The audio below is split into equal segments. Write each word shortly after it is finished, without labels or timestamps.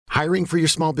Hiring for your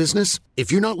small business?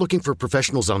 If you're not looking for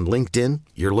professionals on LinkedIn,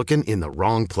 you're looking in the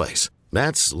wrong place.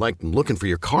 That's like looking for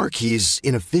your car keys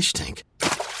in a fish tank.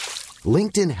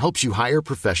 LinkedIn helps you hire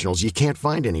professionals you can't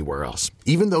find anywhere else,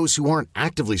 even those who aren't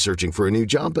actively searching for a new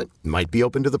job but might be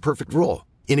open to the perfect role.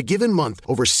 In a given month,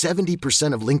 over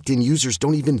 70% of LinkedIn users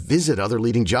don't even visit other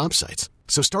leading job sites.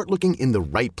 So start looking in the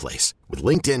right place. With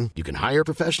LinkedIn, you can hire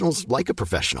professionals like a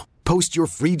professional. Post your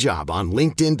free job on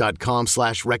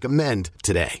linkedin.com/recommend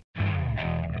today.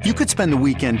 You could spend the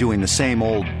weekend doing the same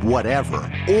old whatever,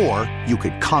 or you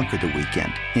could conquer the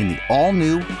weekend in the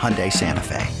all-new Hyundai Santa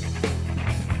Fe.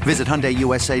 Visit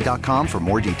HyundaiUSA.com for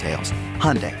more details.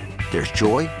 Hyundai, there's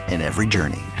joy in every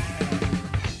journey.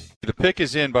 The pick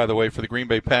is in, by the way, for the Green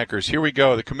Bay Packers. Here we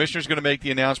go. The commissioner's going to make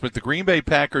the announcement. The Green Bay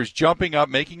Packers jumping up,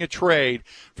 making a trade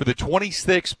for the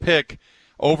 26th pick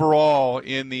overall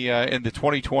in the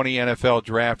 2020 NFL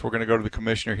Draft. We're going to go to the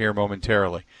commissioner here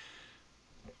momentarily.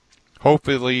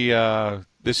 Hopefully,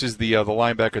 this is the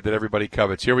linebacker that everybody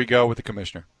covets. Here we go with the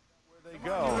commissioner. Where they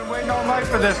go? We've been waiting all night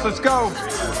for this. Let's go.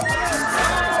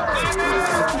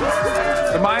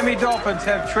 The Miami Dolphins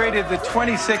have traded the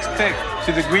 26th pick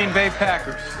to the Green Bay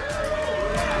Packers.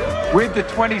 With the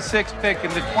 26th pick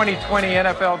in the 2020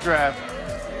 NFL Draft,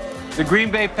 the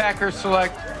Green Bay Packers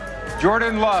select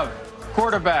Jordan Love,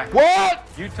 quarterback. What?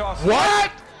 Utah State.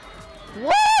 What?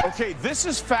 Okay, this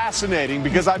is fascinating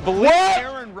because I believe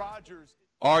Aaron Rodgers.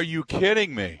 Are you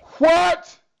kidding me?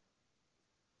 What?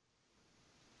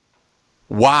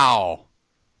 Wow.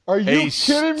 Are you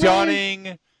kidding me?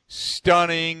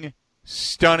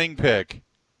 Stunning pick.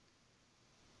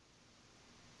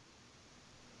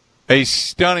 A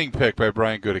stunning pick by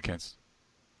Brian Gutekunst.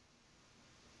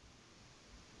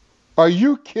 Are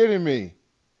you kidding me?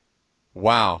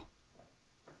 Wow.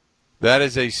 That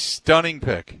is a stunning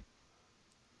pick.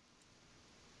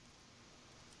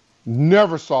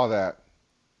 Never saw that.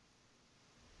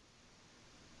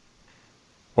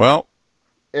 Well,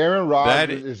 Aaron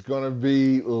Rodgers is going to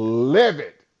be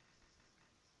livid.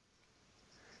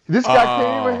 This guy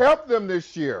can't even help them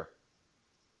this year.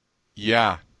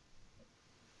 Yeah.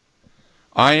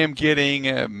 I am getting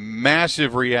a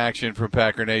massive reaction from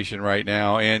Packer Nation right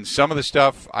now, and some of the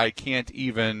stuff I can't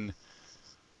even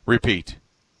repeat.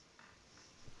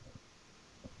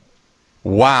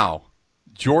 Wow.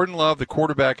 Jordan Love, the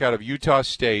quarterback out of Utah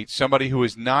State, somebody who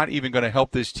is not even going to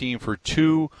help this team for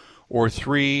 2 or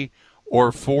 3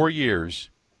 or 4 years.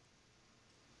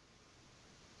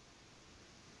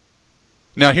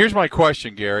 Now, here's my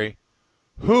question, Gary.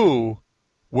 Who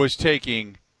was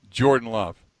taking Jordan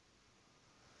Love?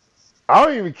 I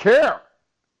don't even care.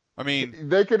 I mean,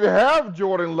 they could have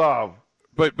Jordan Love.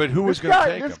 But who was going to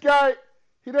take him? This guy,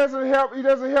 he doesn't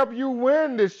help you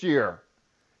win this year.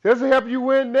 He doesn't help you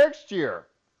win next year.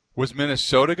 Was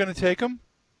Minnesota going to take him?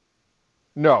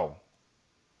 No.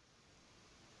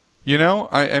 You know,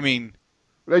 I mean,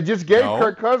 they just gave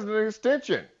Kirk Cousins an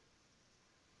extension.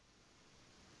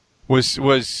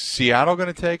 Was Seattle going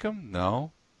to take him?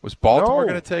 No. Was Baltimore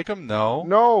going to take him? No.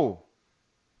 No.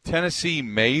 Tennessee,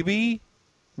 maybe.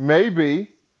 Maybe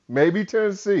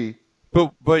Tennessee.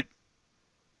 But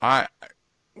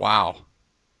wow.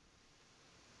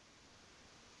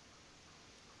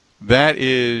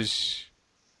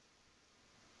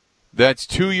 That's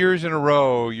 2 years in a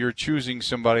row you're choosing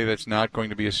somebody that's not going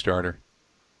to be a starter.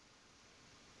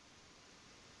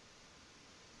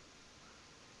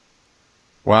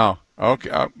 Wow.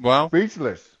 Okay. Well.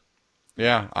 Speechless.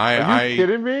 Yeah. Are you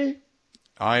kidding me?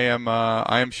 I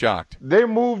am shocked. They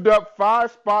moved up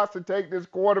 5 spots to take this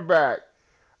quarterback.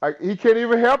 He can't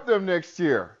even help them next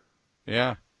year.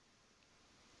 Yeah.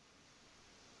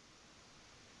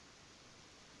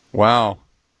 Wow.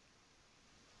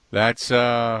 That's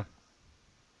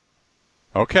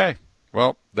okay.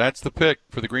 Well, that's the pick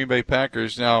for the Green Bay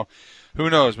Packers. Now, who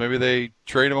knows? Maybe they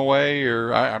trade him away,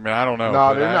 or I don't know.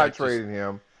 No, they're not trading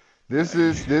him. This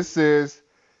is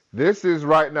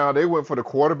right now. They went for the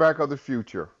quarterback of the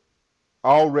future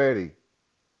already.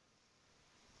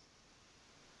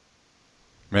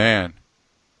 Man,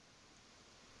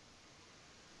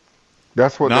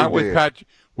 that's what not they did.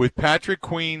 With Patrick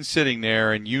Queen sitting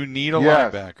there, and you need a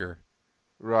linebacker,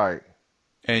 right?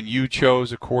 And you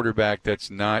chose a quarterback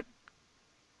that's not.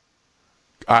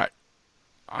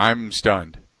 I'm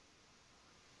stunned.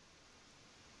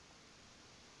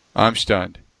 I'm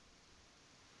stunned.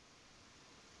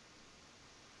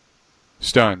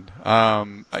 Stunned.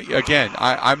 Again,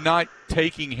 I'm not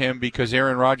taking him because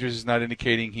Aaron Rodgers is not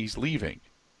indicating he's leaving.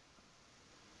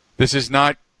 This is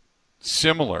not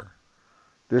similar.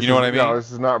 You know what I mean? No,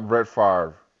 this is not Brett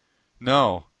Favre.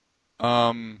 No.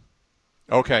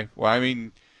 Okay. Well, I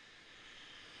mean,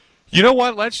 You know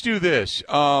what? Let's do this.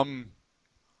 We're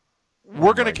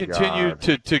going to continue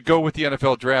to go with the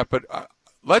NFL draft, but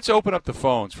let's open up the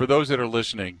phones for those that are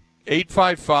listening.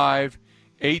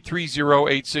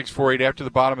 855-830-8648 after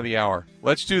the bottom of the hour.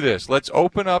 Let's do this. Let's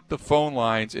open up the phone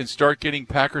lines and start getting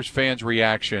Packers fans'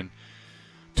 reaction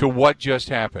to what just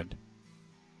happened.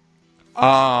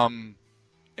 And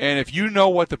if you know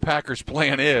what the Packers'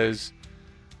 plan is,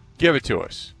 give it to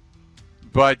us.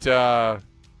 But,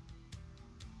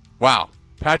 wow,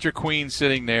 Patrick Queen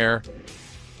sitting there.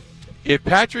 If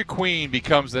Patrick Queen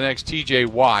becomes the next T.J.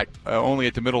 Watt, only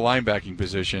at the middle linebacking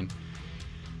position,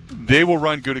 they will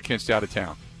run Gutekunst out of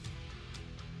town.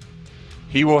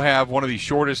 He will have one of the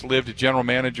shortest-lived general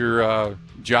manager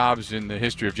jobs in the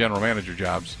history of general manager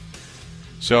jobs.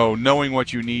 So knowing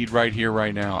what you need right here,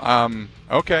 right now.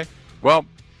 Okay. Well,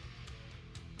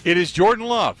 it is Jordan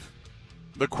Love,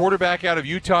 the quarterback out of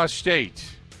Utah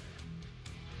State,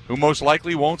 who most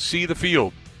likely won't see the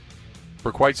field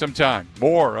for quite some time.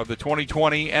 More of the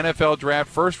 2020 NFL Draft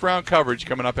first-round coverage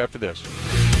coming up after this.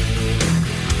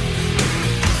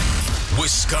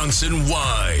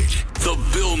 Wisconsin-wide, the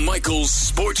Bill Michaels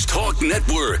Sports Talk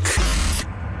Network.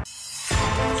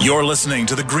 You're listening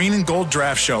to the Green and Gold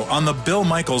Draft Show on the Bill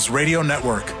Michaels Radio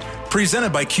Network.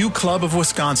 Presented by Q Club of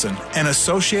Wisconsin and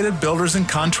Associated Builders and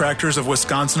Contractors of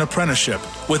Wisconsin Apprenticeship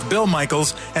with Bill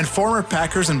Michaels and former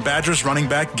Packers and Badgers running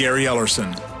back Gary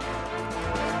Ellerson.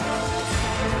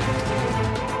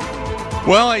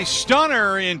 Well, a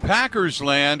stunner in Packers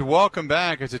land. Welcome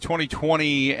back. It's a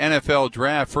 2020 NFL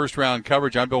Draft first-round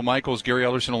coverage. I'm Bill Michaels, Gary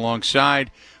Ellerson alongside.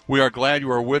 We are glad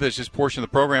you are with us. This portion of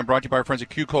the program brought to you by our friends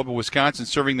at Q Club of Wisconsin,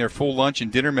 serving their full lunch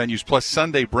and dinner menus, plus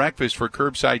Sunday breakfast for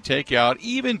curbside takeout,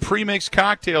 even pre-mixed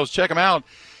cocktails. Check them out.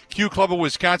 Q Club of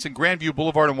Wisconsin, Grandview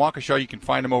Boulevard in Waukesha. You can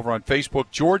find them over on Facebook.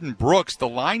 Jordan Brooks, the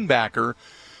linebacker,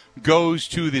 goes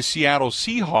to the Seattle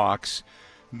Seahawks.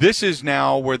 This is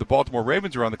now where the Baltimore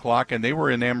Ravens are on the clock, and they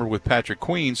were enamored with Patrick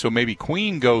Queen, so maybe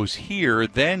Queen goes here,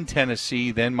 then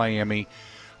Tennessee, then Miami,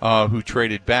 who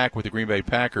traded back with the Green Bay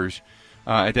Packers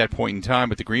at that point in time.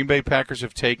 But the Green Bay Packers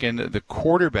have taken the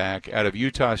quarterback out of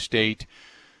Utah State,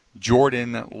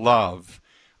 Jordan Love.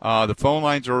 The phone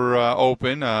lines are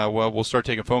open. We'll start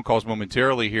taking phone calls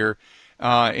momentarily here.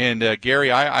 And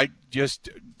Gary,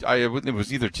 it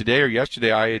was either today or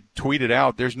yesterday, I had tweeted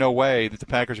out there's no way that the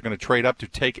Packers are going to trade up to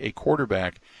take a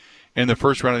quarterback in the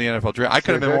first round of the NFL draft. I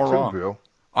could have been more wrong. Bill.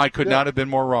 I could not have been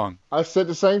more wrong. I said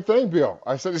the same thing, Bill.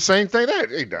 I said the same thing.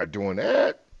 They're not doing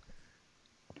that.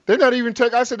 They're not even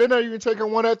taking. I said they're not even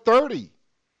taking one at 30.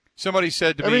 Somebody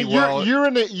said to me, you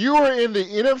were in the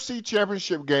NFC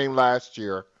Championship game last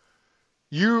year.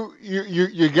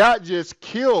 You got just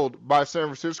killed by San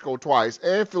Francisco twice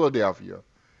and Philadelphia.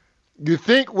 You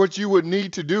think what you would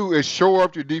need to do is shore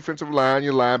up your defensive line,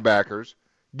 your linebackers,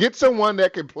 get someone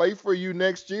that can play for you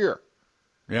next year.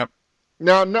 Yep.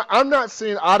 Now, I'm not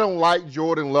saying I don't like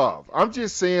Jordan Love. I'm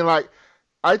just saying,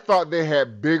 I thought they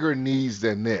had bigger needs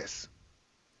than this.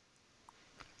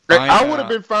 I would have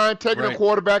been fine taking a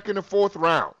quarterback in the fourth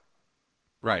round.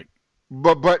 Right.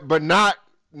 But not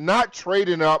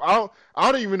trading up. I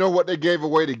don't even know what they gave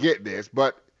away to get this,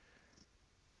 but.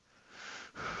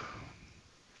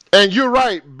 And you're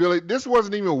right, Billy. This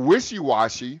wasn't even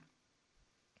wishy-washy,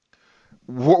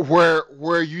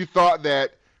 where you thought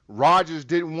that Rodgers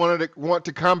didn't want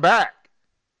to come back.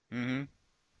 Mm-hmm.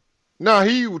 No,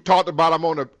 he talked about I'm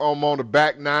on the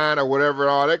back nine or whatever,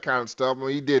 all that kind of stuff. I mean,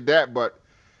 he did that, but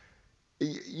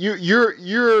you're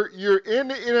in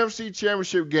the NFC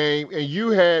Championship game,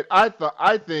 and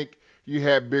I think you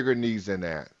had bigger needs than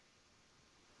that.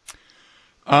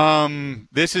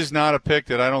 This is not a pick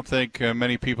that I don't think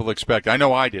many people expect. I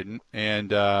know I didn't,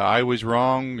 and I was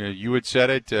wrong. You had said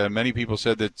it. Many people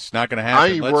said that it's not going to happen. I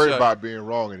ain't worried about being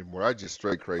wrong anymore. I just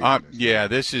straight crazy. Yeah,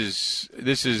 this is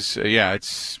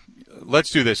it's. Let's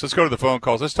do this. Let's go to the phone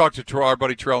calls. Let's talk to our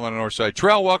buddy Trell on the north side.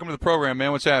 Trell, welcome to the program,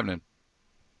 man. What's happening?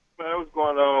 Man, what's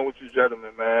going on with you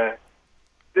gentlemen, man?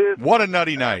 What a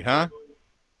nutty night, huh?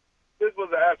 This was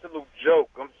an absolute joke.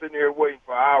 I'm sitting here waiting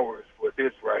for hours for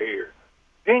this right here.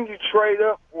 Then you trade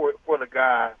up for the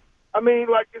guy. I mean,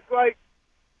 it's like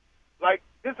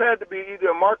this had to be either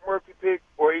a Mark Murphy pick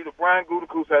or either Brian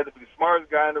Gutekunst had to be the smartest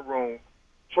guy in the room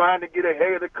trying to get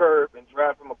ahead of the curve and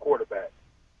draft him a quarterback.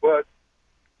 But,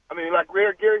 I mean, like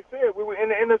Gary said, we were in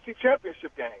the NFC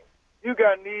Championship game. You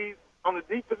got needs on the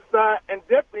defensive side and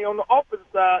definitely on the offensive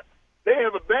side. They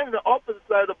have abandoned the offensive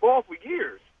side of the ball for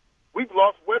years. We've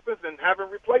lost weapons and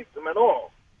haven't replaced them at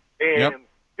all. And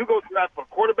you go draft a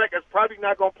quarterback that's probably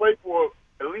not going to play for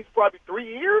at least probably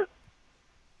 3 years?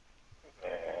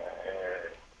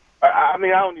 I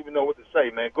mean, I don't even know what to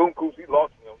say, man. Gutekunst, he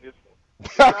lost me on this one.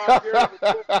 Sean Garrett was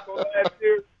questionable last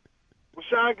year? Well,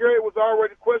 Sean Garrett was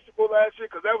already questionable last year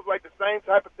because that was like the same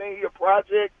type of thing. He a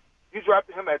project. You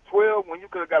drafted him at 12 when you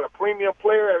could have got a premium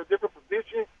player at a different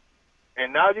position,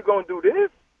 and now you're going to do this?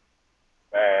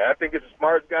 I think it's the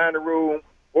smartest guy in the room,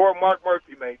 or Mark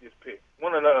Murphy made this pick,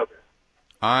 one or the other.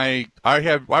 I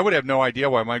would have no idea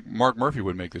why Mark Murphy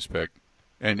would make this pick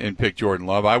and pick Jordan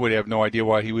Love. I would have no idea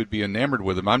why he would be enamored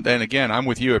with him. And again, I'm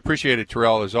with you. Appreciate it,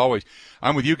 Terrell, as always.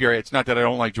 I'm with you, Gary. It's not that I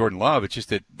don't like Jordan Love. It's just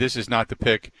that this is not the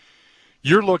pick.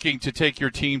 You're looking to take your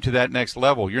team to that next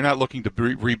level. You're not looking to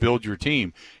rebuild your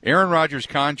team. Aaron Rodgers'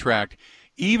 contract,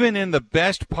 even in the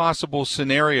best possible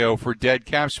scenario for dead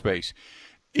cap space,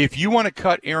 if you want to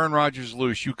cut Aaron Rodgers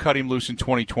loose, you cut him loose in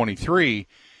 2023.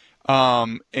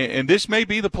 And this may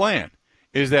be the plan,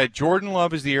 is that Jordan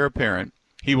Love is the heir apparent.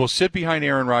 He will sit behind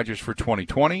Aaron Rodgers for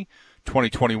 2020,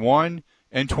 2021,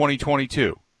 and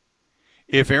 2022.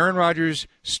 If Aaron Rodgers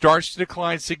starts to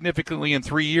decline significantly in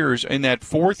 3 years, in that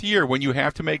fourth year when you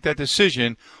have to make that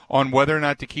decision on whether or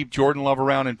not to keep Jordan Love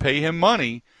around and pay him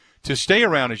money to stay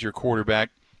around as your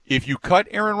quarterback, if you cut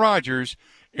Aaron Rodgers'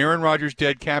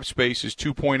 dead cap space is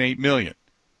 $2.8 million.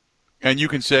 And you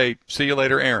can say, see you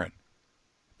later, Aaron.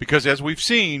 Because as we've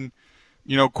seen,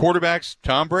 quarterbacks,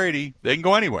 Tom Brady, they can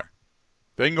go anywhere.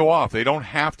 They can go off. They don't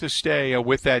have to stay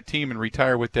with that team and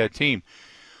retire with that team.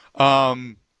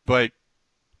 But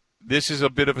this is a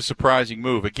bit of a surprising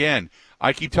move. Again,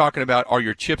 I keep talking about, are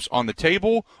your chips on the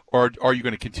table, or are you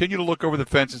going to continue to look over the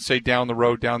fence and say down the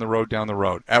road, down the road, down the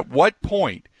road? At what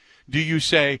point do you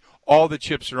say all the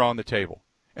chips are on the table?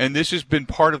 And this has been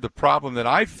part of the problem that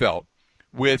I've felt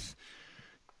with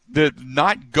the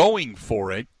not going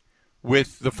for it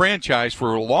with the franchise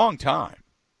for a long time.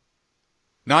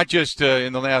 Not just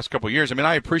in the last couple of years. I mean,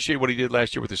 I appreciate what he did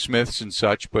last year with the Smiths and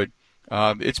such, but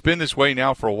it's been this way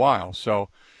now for a while. So,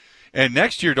 and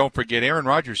next year, don't forget, Aaron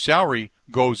Rodgers' salary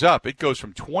goes up. It goes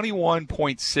from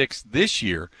 $21.6 this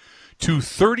year to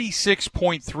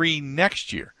 $36.3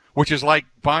 next year, which is like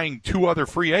buying 2 other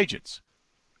free agents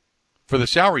for the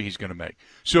salary he's going to make.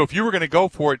 So if you were going to go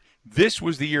for it, this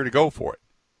was the year to go for it.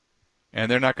 And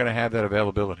they're not going to have that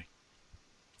availability.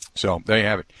 So there you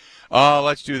have it.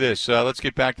 Let's do this. Let's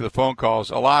get back to the phone calls.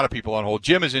 A lot of people on hold.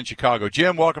 Jim is in Chicago.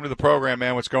 Jim, welcome to the program,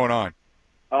 man. What's going on?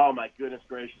 Oh, my goodness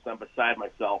gracious. I'm beside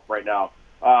myself right now.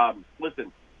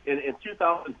 Listen, in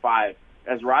 2005,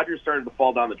 as Rodgers started to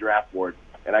fall down the draft board,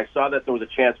 and I saw that there was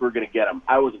a chance we were going to get him,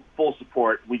 I was in full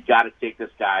support. We got to take this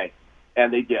guy.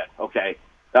 And they did. Okay.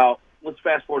 Now, let's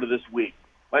fast forward to this week.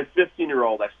 My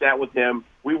 15-year-old, I sat with him.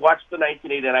 We watched the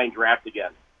 1989 draft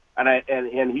again.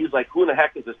 And he's like, who in the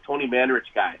heck is this Tony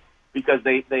Mandarich guy? Because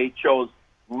they chose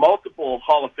multiple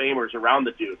Hall of Famers around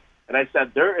the dude. And I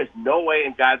said, there is no way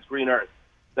in God's green earth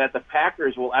that the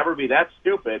Packers will ever be that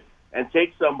stupid and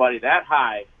take somebody that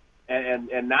high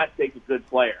and not take a good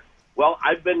player. Well,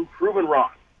 I've been proven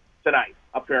wrong tonight,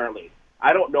 apparently.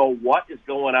 I don't know what is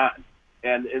going on.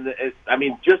 And I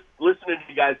mean, just listening to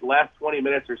you guys the last 20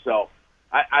 minutes or so,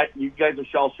 you guys are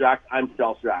shell-shocked. I'm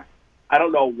shell-shocked. I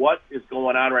don't know what is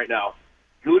going on right now.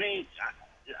 Goody,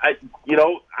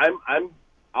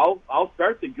 I'll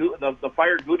start the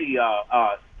fire Goody,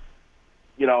 the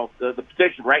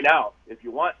petition right now if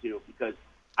you want to, because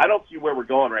I don't see where we're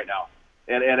going right now.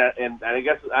 And I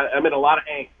guess I'm in a lot of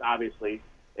angst, obviously.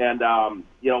 And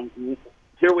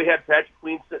here we had Patrick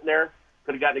Queen sitting there,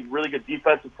 could have gotten a really good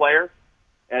defensive player.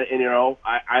 And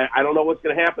I don't know what's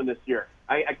going to happen this year.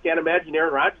 I can't imagine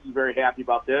Aaron Rodgers is very happy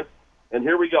about this. And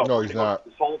here we go. No, he's not.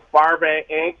 This whole Favre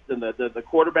angst and the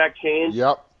quarterback change.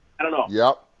 Yep. I don't know.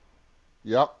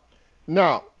 Yep.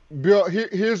 Now, Bill,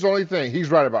 here's the only thing.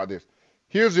 He's right about this.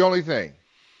 Here's the only thing.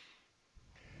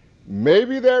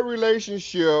 Maybe that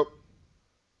relationship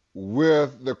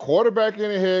with the quarterback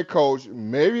and the head coach,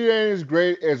 maybe it ain't as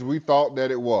great as we thought that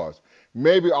it was.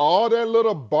 Maybe all that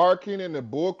little barking and the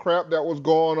bull crap that was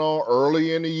going on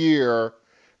early in the year,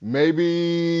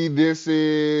 maybe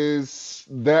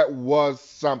that was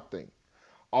something.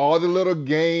 All the little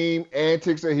game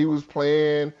antics that he was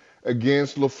playing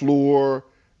against LaFleur,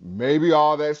 maybe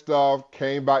all that stuff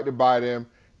came back to bite him.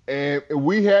 And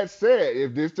we had said,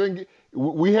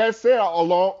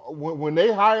 along when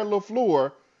they hired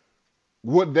LaFleur,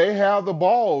 would they have the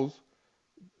balls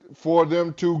for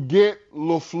them to get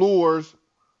LaFleur's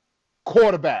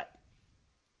quarterback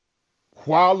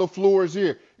while LaFleur is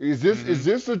here? Is this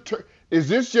just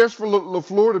for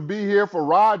LaFleur to be here for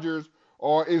Rodgers,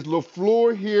 or is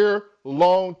LaFleur here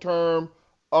long term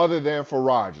other than for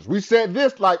Rodgers? We said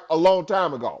this like a long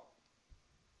time ago.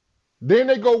 Then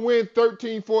they go win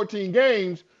 13, 14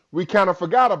 games. We kind of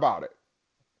forgot about it.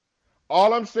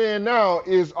 All I'm saying now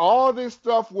is all this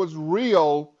stuff was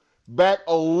real back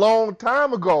a long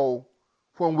time ago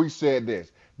when we said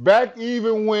this. Back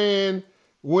even when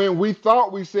we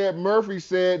thought we said, Murphy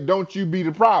said, don't you be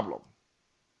the problem.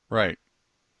 Right.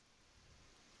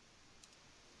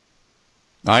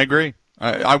 I agree.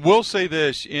 I will say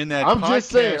this in that I'm podcast, just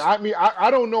saying, I mean,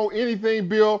 I don't know anything,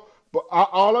 Bill, but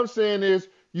all I'm saying is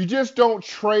you just don't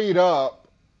trade up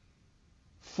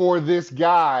for this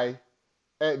guy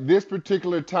at this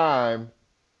particular time,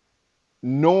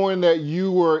 knowing that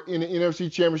you were in the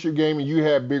NFC Championship game and you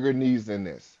had bigger needs than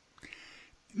this.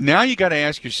 Now you got to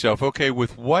ask yourself, okay,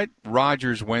 with what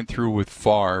Rodgers went through with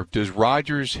Favre, does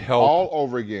Rodgers help? All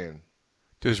over again.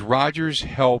 Does Rodgers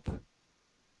help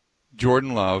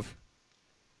Jordan Love?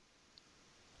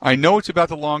 I know it's about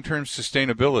the long-term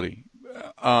sustainability.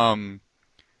 I'm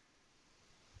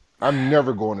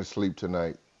never going to sleep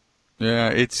tonight. Yeah,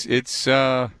 it's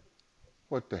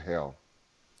what the hell?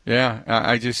 Yeah,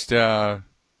 I just look,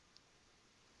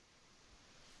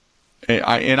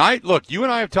 you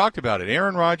and I have talked about it.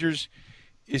 Aaron Rodgers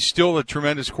is still a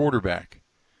tremendous quarterback.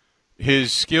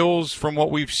 His skills, from what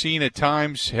we've seen at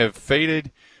times, have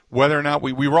faded. Whether or not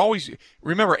we were always –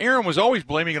 remember, Aaron was always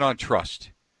blaming it on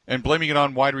trust and blaming it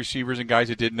on wide receivers and guys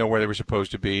that didn't know where they were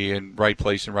supposed to be and right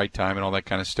place and right time and all that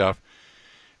kind of stuff.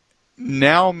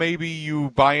 Now maybe you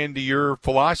buy into your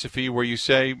philosophy where you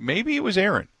say maybe it was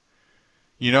Aaron.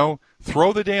 You know,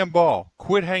 throw the damn ball.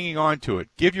 Quit hanging on to it.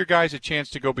 Give your guys a chance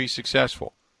to go be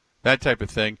successful. That type of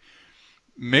thing.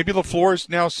 Maybe LaFleur is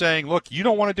now saying, look, you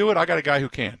don't want to do it, I got a guy who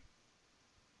can.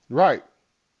 Right.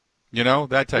 You know,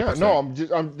 that type of thing. No,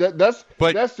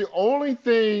 that's the only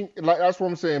thing, like that's what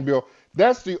I'm saying, Bill.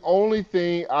 That's the only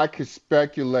thing I could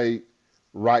speculate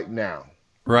right now.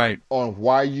 Right. On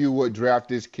why you would draft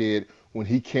this kid when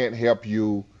he can't help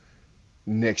you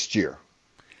next year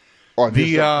or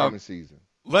this upcoming season.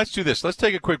 Let's do this. Let's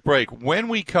take a quick break. When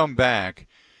we come back,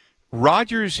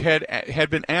 Rodgers had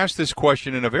been asked this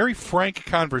question in a very frank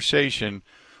conversation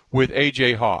with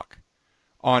A.J. Hawk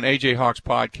on A.J. Hawk's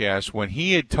podcast when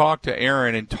he had talked to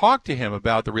Aaron and talked to him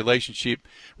about the relationship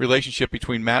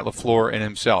between Matt LaFleur and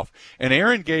himself. And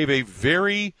Aaron gave a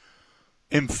very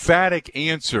emphatic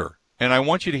answer. And I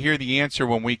want you to hear the answer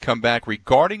when we come back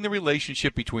regarding the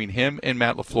relationship between him and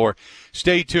Matt LaFleur.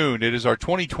 Stay tuned. It is our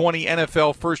 2020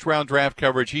 NFL first-round draft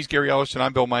coverage. He's Gary Ellerson.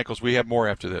 I'm Bill Michaels. We have more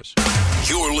after this.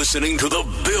 You're listening to the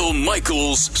Bill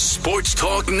Michaels Sports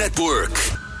Talk Network.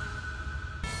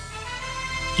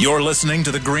 You're listening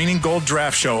to the Green and Gold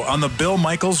Draft Show on the Bill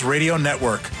Michaels Radio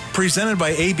Network, presented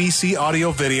by ABC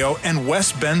Audio Video and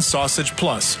West Bend Sausage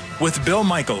Plus, with Bill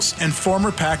Michaels and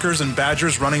former Packers and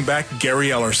Badgers running back Gary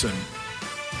Ellerson.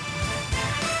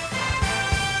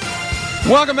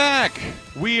 Welcome back.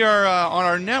 We are on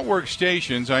our network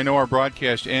stations. I know our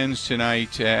broadcast ends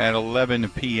tonight at 11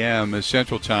 p.m.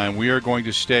 Central Time. We are going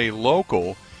to stay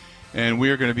local, and we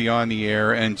are going to be on the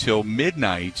air until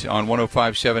midnight on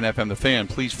 105.7 FM The Fan.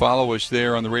 Please follow us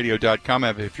there on the radio.com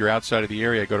app. If you're outside of the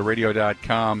area, go to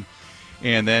radio.com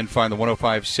and then find the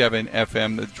 105.7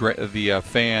 FM the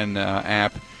Fan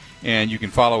app, and you can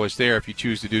follow us there if you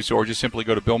choose to do so, or just simply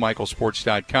go to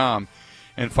BillMichaelSports.com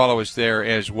and follow us there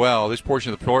as well. This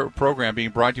portion of the program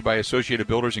being brought to you by Associated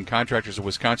Builders and Contractors of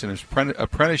Wisconsin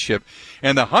Apprenticeship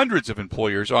and the hundreds of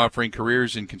employers offering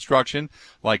careers in construction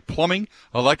like plumbing,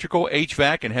 electrical,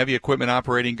 HVAC, and heavy equipment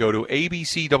operating. Go to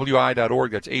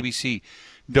abcwi.org. That's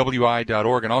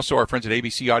abcwi.org. And also our friends at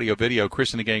ABC Audio Video,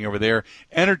 Chris and the gang over there.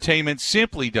 Entertainment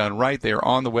simply done right there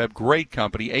on the web. Great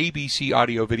company,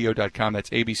 abcaudiovideo.com. That's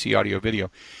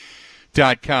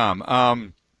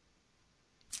abcaudiovideo.com.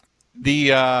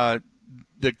 The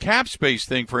cap space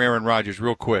thing for Aaron Rodgers,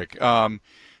 real quick.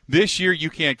 This year, you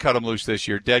can't cut him loose this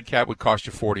year. Dead cap would cost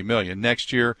you $40 million.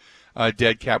 Next year,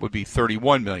 dead cap would be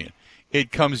 $31 million. It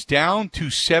comes down to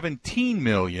 $17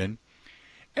 million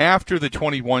after the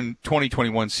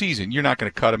 2021 season. You're not going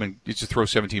to cut him and just throw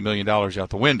 $17 million out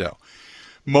the window.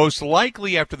 Most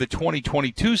likely after the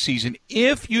 2022 season,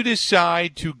 if you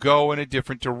decide to go in a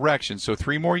different direction. So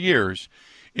 3 more years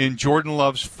in Jordan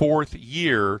Love's 4th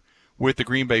year with the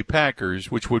Green Bay Packers,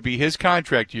 which would be his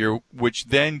contract year, which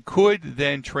then could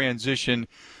transition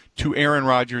to Aaron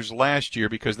Rodgers last year,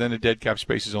 because then the dead cap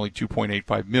space is only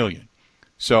 $2.85 million.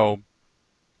 So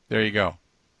there you go.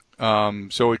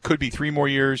 So it could be 3 more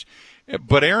years.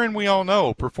 But Aaron, we all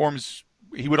know,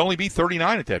 he would only be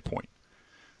 39 at that point,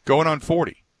 going on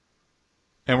 40.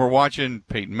 And we're watching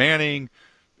Peyton Manning,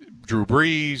 Drew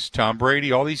Brees, Tom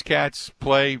Brady, all these cats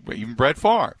play, even Brett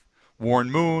Favre,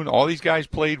 Warren Moon, all these guys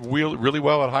played really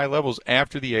well at high levels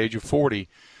after the age of 40.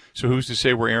 So who's to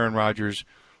say where Aaron Rodgers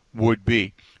would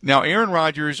be? Now, Aaron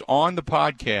Rodgers on the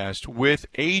podcast with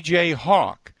A.J.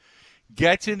 Hawk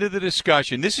gets into the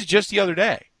discussion. This is just the other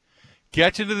day.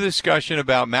 Gets into the discussion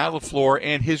about Matt LaFleur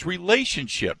and his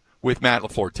relationship with Matt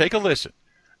LaFleur. Take a listen.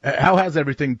 How has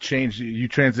everything changed? You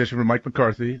transitioned from Mike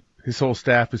McCarthy. His whole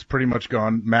staff is pretty much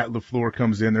gone. Matt LaFleur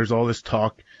comes in. There's all this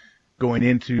talk going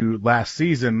into last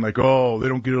season, like, oh, they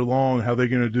don't get along. How are they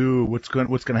going to do? What's going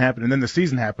to happen? And then the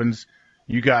season happens.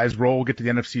 You guys roll, get to the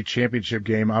NFC Championship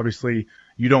game. Obviously,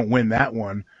 you don't win that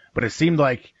one. But it seemed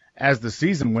like as the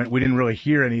season went, we didn't really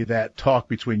hear any of that talk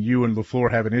between you and LaFleur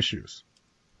having issues.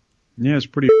 Yeah, it's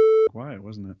pretty quiet,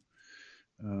 wasn't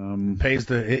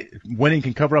it? Winning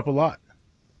can cover up a lot.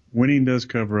 Winning does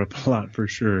cover up a lot for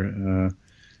sure.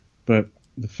 But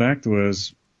the fact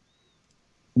was,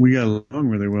 we got along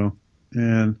really well.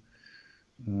 And,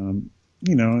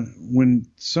 when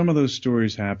some of those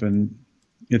stories happen,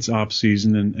 it's off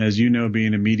season. And as you know,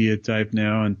 being a media type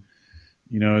now, and,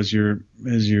 as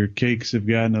your cakes have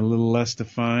gotten a little less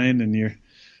defined and you're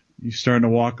starting to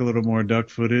walk a little more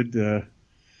duck-footed,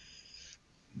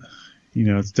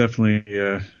 it's definitely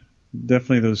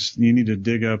those, you need to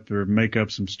dig up or make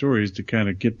up some stories to kind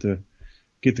of get the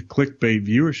clickbait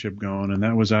viewership going. And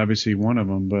that was obviously one of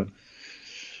them, but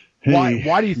hey,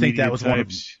 why do you think that was one of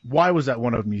them? Why was that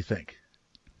one of them, you think?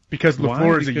 Because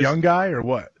LaFleur is a young guy or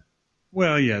what?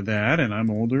 Well, yeah, that, and I'm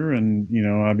older, and,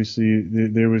 obviously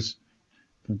there was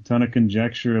a ton of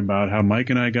conjecture about how Mike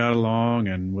and I got along,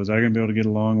 and was I going to be able to get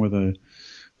along with a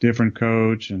different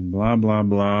coach, and blah, blah,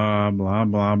 blah, blah,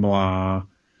 blah, blah.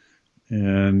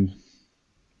 And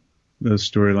those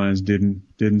storylines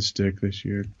didn't stick this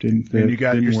year. You're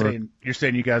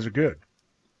saying you guys are good.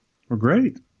 We're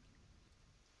great.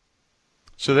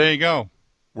 So there you go.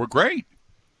 We're great.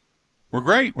 We're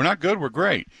great. We're not good. We're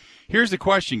great. Here's the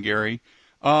question, Gary.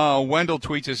 Wendell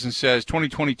tweets us and says,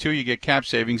 2022, you get cap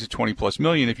savings of $20+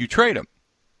 million if you trade him.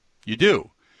 You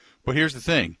do. But here's the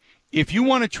thing. If you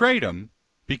want to trade him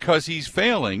because he's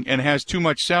failing and has too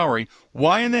much salary,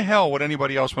 why in the hell would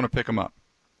anybody else want to pick him up?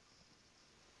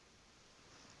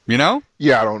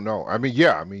 Yeah, I don't know. A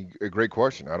great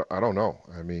question. I don't know.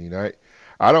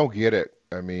 I don't get it.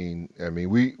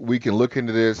 We can look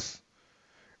into this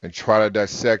and try to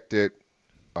dissect it.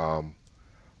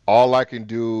 All I can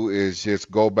do is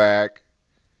just go back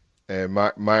and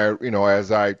my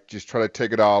as I just try to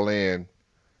take it all in,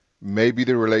 maybe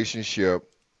the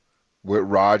relationship with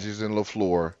Rodgers and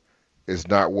LaFleur is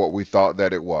not what we thought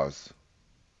that it was.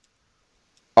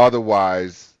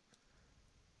 Otherwise,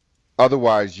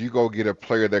 you go get a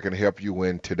player that can help you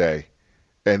win today.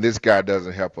 And this guy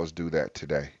doesn't help us do that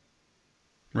today.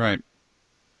 Right.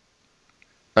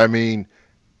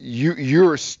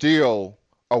 You're still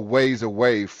a ways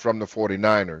away from the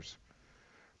 49ers.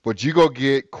 But you go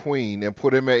get Queen and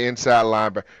put him at inside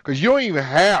linebacker. Because you don't even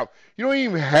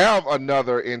have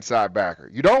another inside backer.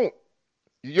 You don't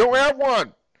have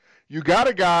one. You got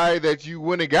a guy that you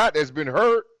went and got that's been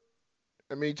hurt.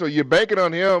 So you're banking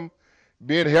on him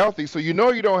being healthy. So you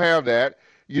don't have that.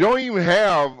 You don't even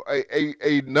have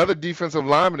another defensive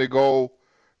lineman to go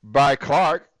by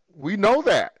Clark. We know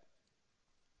that.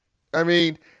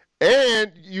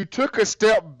 And you took a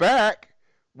step back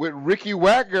with Ricky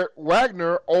Wagner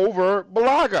over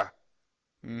Bulaga.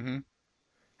 Mm-hmm.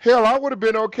 Hell, I would have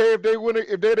been okay if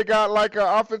they'd have got like an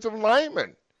offensive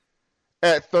lineman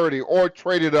at 30 or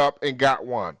traded up and got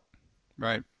one.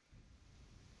 Right.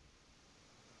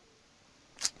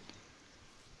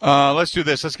 Let's do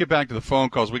this. Let's get back to the phone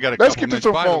calls. We got a couple minutes. Let's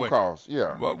get to some phone calls.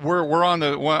 Yeah. We're on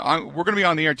the. We're going to be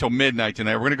on the air until midnight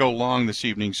tonight. We're going to go long this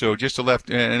evening. So just an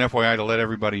FYI to let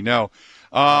everybody know.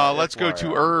 Let's go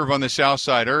to Irv on the south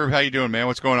side. Irv, how you doing, man?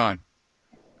 What's going on?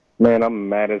 Man, I'm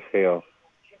mad as hell.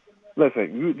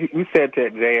 Listen, you said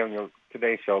today on your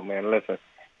Today Show, man. Listen,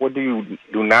 what do you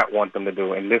do not want them to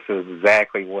do? And this is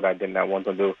exactly what I did not want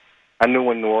them to do. I knew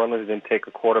when New Orleans didn't take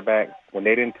a quarterback, when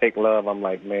they didn't take Love, I'm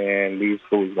like, man, these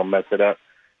fools gonna mess it up.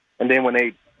 And then when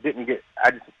they didn't get,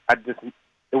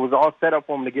 it was all set up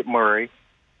for them to get Murray.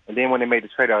 And then when they made the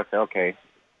trade, I said, okay,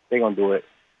 they're gonna do it,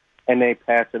 and they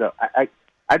passed it up.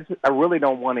 I really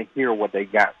don't want to hear what they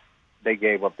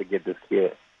gave up to get this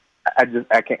kid.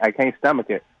 I can't stomach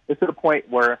it. It's to the point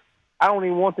where I don't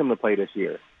even want them to play this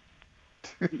year.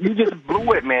 You just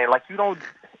blew it, man. Like you don't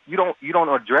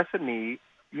address a need.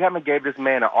 You haven't gave this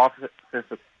man an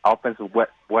offensive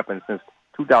weapon since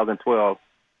 2012.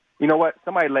 You know what?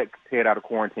 Somebody let Ted out of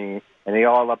quarantine, and they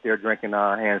all up there drinking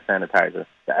hand sanitizer.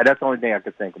 That's the only thing I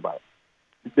could think about.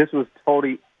 This was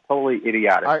totally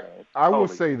idiotic. I will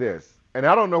say this, and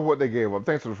I don't know what they gave up.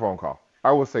 Thanks for the phone call.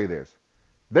 I will say this.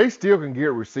 They still can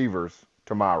get receivers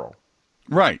tomorrow.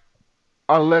 Right.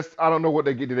 unless I don't know what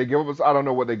they did. Did they give up? I don't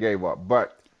know what they gave up.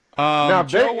 But now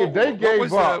Joe, if they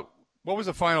gave up. What was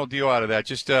the final deal out of that?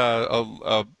 Just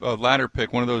a ladder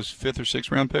pick, one of those 5th or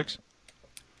 6th round picks?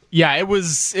 Yeah, it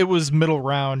was middle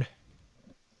round.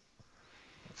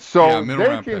 So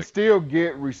they can still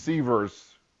get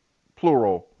receivers,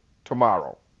 plural,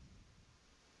 tomorrow.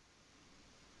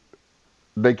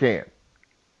 They can.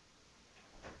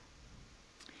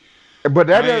 But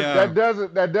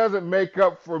that doesn't make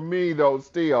up for me though.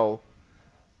 Still,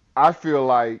 I feel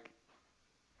like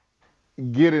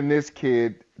getting this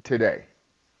kid today.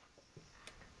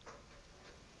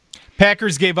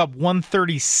 Packers gave up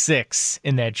 136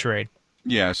 in that trade.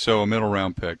 Yeah, so a middle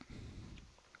round pick.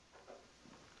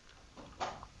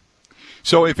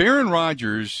 So if Aaron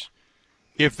Rodgers,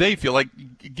 if they feel like,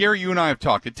 Gary, you and I have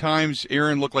talked, at times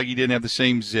Aaron looked like he didn't have the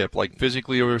same zip, like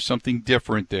physically there was something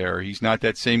different there. He's not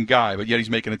that same guy, but yet he's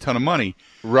making a ton of money.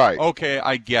 Right. Okay,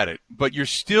 I get it. But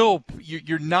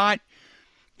you're not,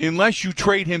 unless you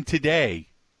trade him today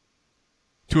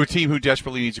to a team who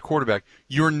desperately needs a quarterback,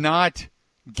 you're not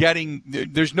getting,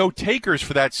 there's no takers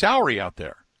for that salary out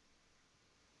there.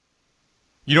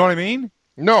 You know what I mean?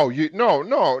 No,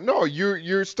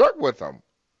 you're stuck with them.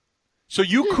 So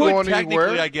you could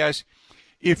technically, I guess,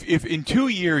 if in 2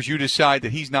 years you decide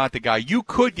that he's not the guy, you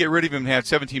could get rid of him and have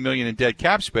 $17 million in dead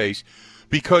cap space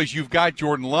because you've got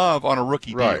Jordan Love on a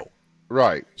rookie deal.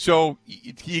 Right. So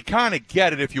you kind of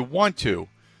get it if you want to.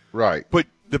 Right. But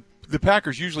the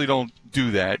Packers usually don't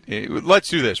do that. Let's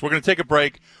do this. We're going to take a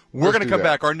break. We're going to come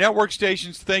back. Our network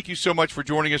stations, thank you so much for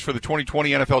joining us for the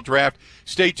 2020 NFL Draft.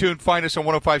 Stay tuned. Find us on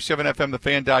 105.7 FM,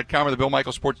 thefan.com, or the Bill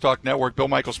Michaels Sports Talk Network,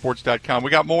 BillMichaelsports.com.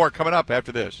 We got more coming up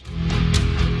after this.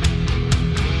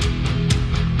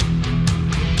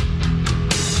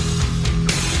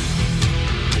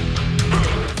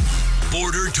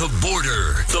 Border to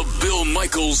Border, the Bill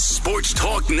Michaels Sports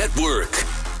Talk Network.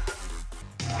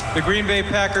 The Green Bay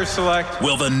Packers select.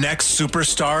 Will the next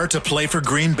superstar to play for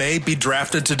Green Bay be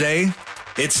drafted today?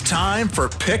 It's time for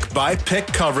pick-by-pick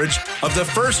coverage of the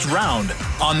first round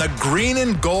on the Green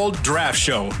and Gold Draft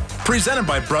Show, presented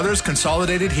by Brothers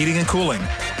Consolidated Heating and Cooling,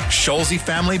 Scholze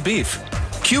Family Beef,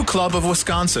 Q Club of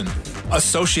Wisconsin,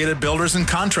 Associated Builders and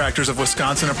Contractors of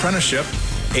Wisconsin Apprenticeship,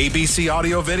 ABC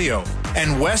Audio Video,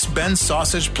 and West Bend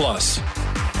Sausage Plus.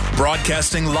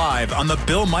 Broadcasting live on the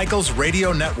Bill Michaels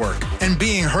Radio Network and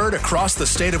being heard across the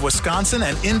state of Wisconsin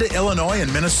and into Illinois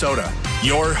and Minnesota.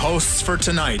 Your hosts for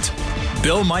tonight,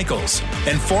 Bill Michaels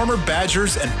and former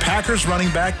Badgers and Packers running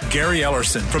back Gary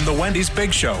Ellerson from the Wendy's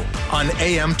Big Show on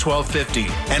AM 1250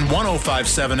 and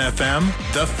 105.7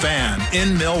 FM, The Fan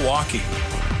in Milwaukee.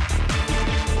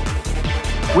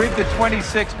 With the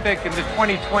 26th pick in the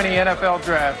 2020 NFL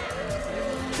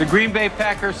Draft, the Green Bay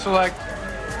Packers select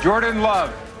Jordan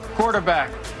Love, quarterback,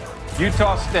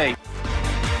 Utah State.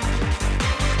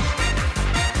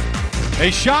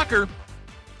 A shocker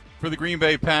for the Green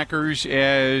Bay Packers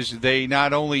as they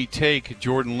not only take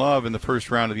Jordan Love in the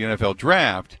first round of the NFL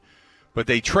Draft, but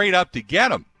they trade up to get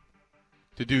him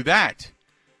to do that.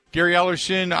 Gary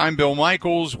Ellerson, I'm Bill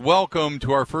Michaels. Welcome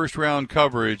to our first round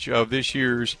coverage of this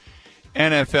year's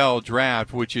NFL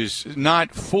Draft, which is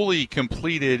not fully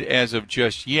completed as of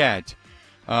just yet.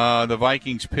 The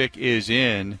Vikings pick is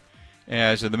in,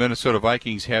 as the Minnesota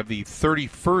Vikings have the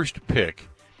 31st pick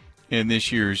in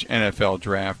this year's NFL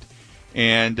Draft.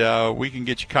 And we can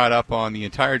get you caught up on the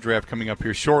entire draft coming up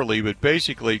here shortly. But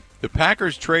basically, the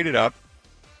Packers traded up,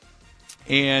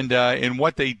 and in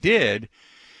what they did,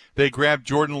 they grabbed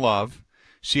Jordan Love.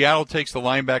 Seattle takes the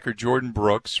linebacker Jordan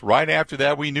Brooks. Right after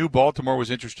that, we knew Baltimore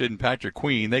was interested in Patrick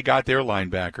Queen. They got their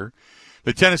linebacker.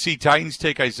 The Tennessee Titans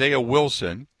take Isaiah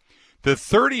Wilson. The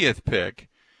 30th pick,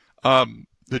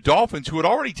 the Dolphins, who had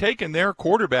already taken their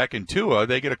quarterback in Tua,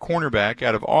 they get a cornerback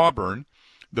out of Auburn.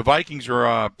 The Vikings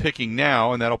are picking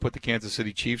now, and that'll put the Kansas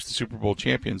City Chiefs, the Super Bowl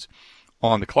champions,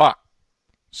 on the clock.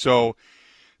 So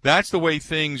that's the way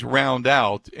things round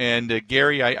out. And,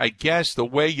 Gary, I guess the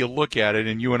way you look at it,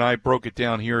 and you and I broke it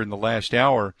down here in the last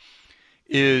hour,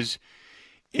 is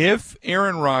if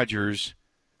Aaron Rodgers,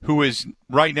 who is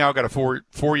right now got a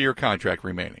four-year contract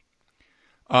remaining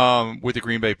with the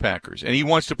Green Bay Packers, and he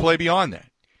wants to play beyond that,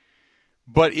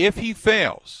 but if he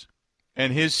fails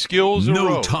and his skills erode.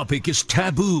 No topic is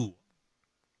taboo.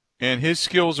 And his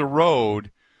skills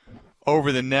erode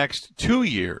over the next 2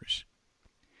 years,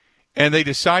 and they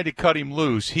decide to cut him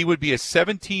loose, he would be a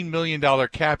 $17 million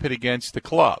cap hit against the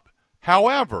club.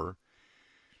 However,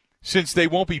 since they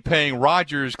won't be paying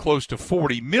Rodgers close to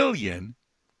 $40 million,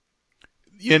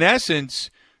 in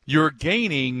essence, you're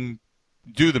gaining,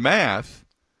 do the math,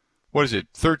 what is it,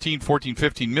 13, 14,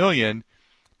 15 million,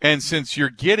 And since you're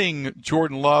getting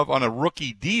Jordan Love on a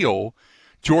rookie deal,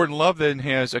 Jordan Love then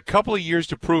has a couple of years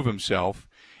to prove himself.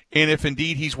 And if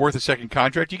indeed he's worth a second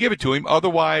contract, you give it to him.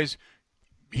 Otherwise,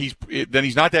 he's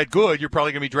not that good. You're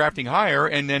probably going to be drafting higher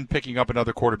and then picking up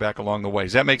another quarterback along the way.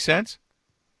 Does that make sense?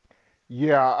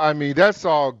 Yeah, I mean, that's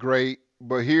all great,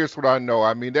 but here's what I know.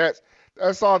 I mean, that's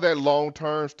all that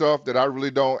long-term stuff that I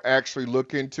really don't actually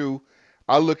look into.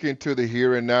 I look into the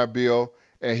here and now, Bill,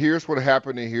 and here's what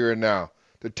happened in here and now.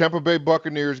 The Tampa Bay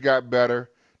Buccaneers got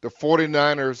better. The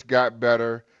 49ers got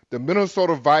better. The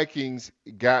Minnesota Vikings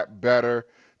got better.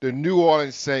 The New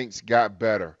Orleans Saints got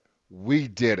better. We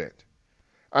didn't.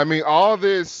 I mean, all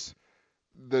this,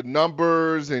 the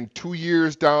numbers and 2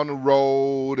 years down the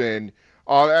road and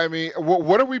I mean,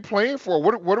 what are we playing for?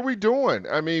 What are we doing?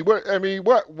 I mean, what? I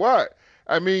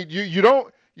mean,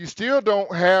 you still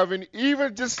don't have any.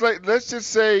 Even just like, let's just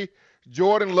say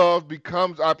Jordan Love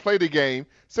becomes. I play the game.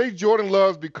 Say Jordan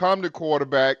Love's become the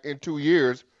quarterback in 2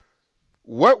 years.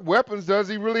 What weapons does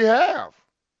he really have?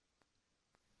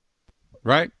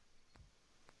 Right.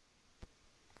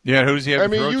 Yeah, who does he have to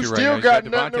throw to right now? You still got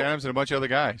got Devontae Adams and a bunch of other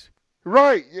guys.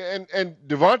 Right, and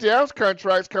Devontae Adams'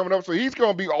 contract's coming up, so he's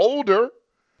going to be older.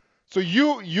 So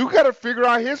you got to figure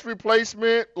out his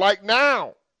replacement like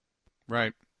now.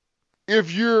 Right.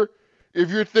 If you're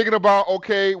thinking about,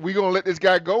 okay, we're going to let this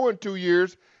guy go in 2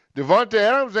 years, Devontae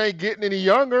Adams ain't getting any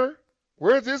younger.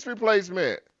 Where's his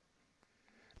replacement?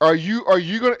 Are you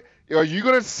going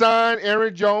to sign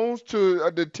Aaron Jones to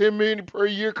the $10 million per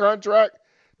year contract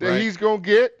that he's going to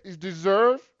get? He's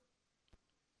deserved.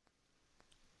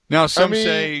 Now some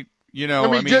say,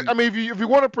 if you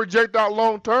want to project out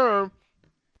long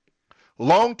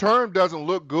term doesn't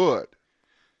look good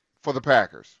for the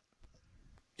Packers.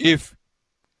 If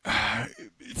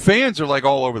fans are like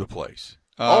all over the place.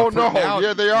 They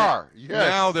are. Yes.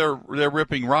 Now they're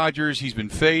ripping Rodgers. He's been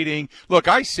fading. Look,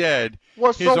 I said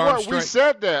we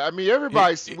said that. I mean,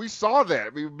 everybody we saw that. I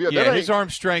mean, his arm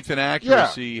strength and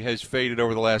accuracy has faded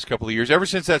over the last couple of years, ever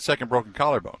since that second broken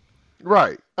collarbone.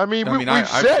 Right. I mean, we've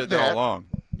said that all along.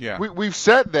 Yeah. We've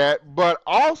said that, but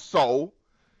also,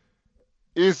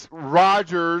 is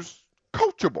Rodgers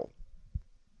coachable?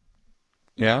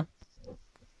 Yeah.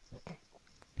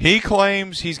 He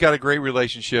claims he's got a great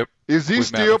relationship. Is he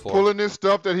still pulling this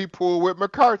stuff that he pulled with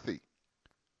McCarthy?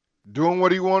 Doing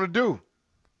what he want to do?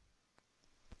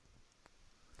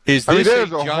 There's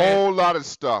a whole lot of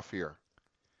stuff here.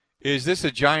 Is this a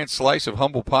giant slice of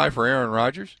humble pie for Aaron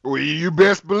Rodgers? Well, you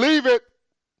best believe it.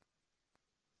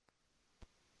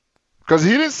 Because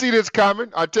he didn't see this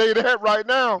coming. I tell you that right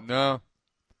now. No.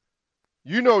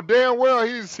 You know damn well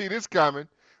he didn't see this coming.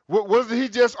 Wasn't he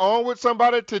just on with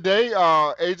somebody today?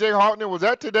 A.J. Hawkner, was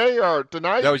that today or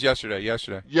tonight? That was yesterday. Yeah,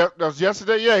 that was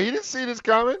yesterday. Yeah, he didn't see this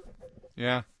coming.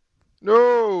 Yeah.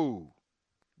 No.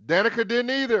 Danica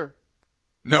didn't either.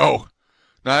 No.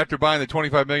 Not after buying the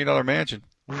 $25 million mansion.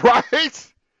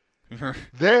 Right?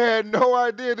 They had no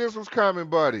idea this was coming,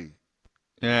 buddy.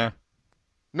 Yeah.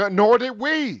 Nor did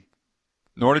we.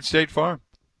 Nor did State Farm.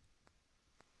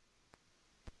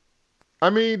 I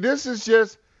mean, this is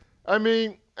just,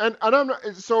 and I'm not,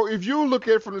 so if you look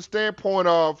at it from the standpoint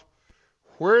of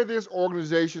where this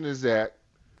organization is at,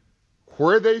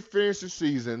 where they finish the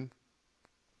season,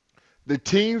 the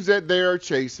teams that they are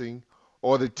chasing,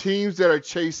 or the teams that are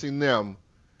chasing them,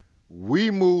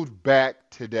 we moved back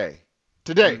today.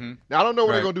 Mm-hmm. Now, I don't know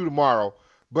what they're going to do tomorrow,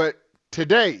 but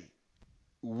today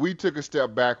we took a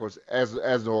step backwards as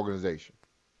an organization.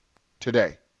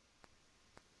 Today.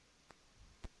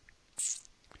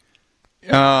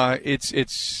 I'm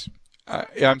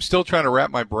still trying to wrap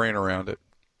my brain around it,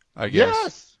 I guess.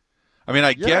 Yes. I mean,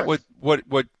 I get what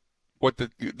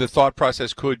the thought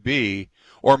process could be,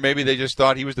 or maybe they just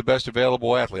thought he was the best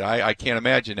available athlete. I can't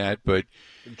imagine that, but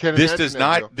this is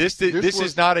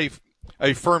not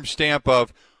a firm stamp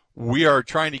of we are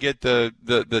trying to get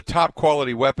the top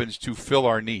quality weapons to fill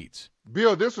our needs.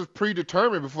 Bill, this was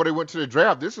predetermined before they went to the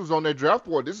draft. This was on their draft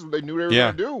board. This is what they knew they were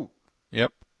going to do.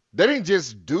 Yep. They didn't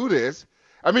just do this.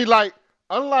 I mean,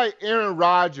 unlike Aaron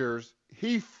Rodgers,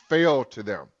 he fell to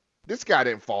them. This guy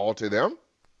didn't fall to them.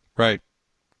 Right.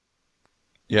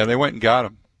 Yeah, they went and got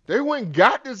him. They went and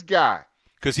got this guy.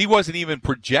 Because he wasn't even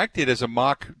projected as a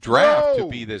mock draft to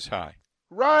be this high.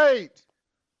 Right.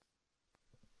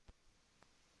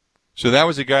 So that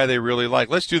was a guy they really liked.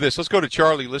 Let's do this. Let's go to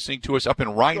Charlie listening to us up in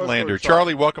Rhinelander.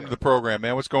 Charlie, welcome to the program,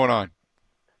 man. What's going on?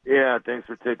 Yeah, thanks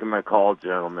for taking my call,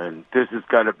 gentlemen. This has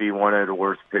got to be one of the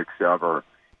worst picks ever.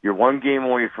 You're one game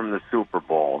away from the Super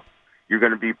Bowl. You're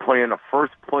going to be playing a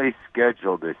first-place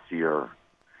schedule this year,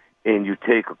 and you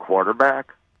take a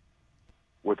quarterback?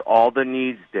 with all the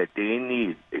needs that they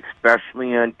need,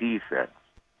 especially on defense,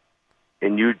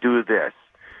 and you do this,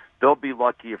 they'll be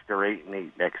lucky if they're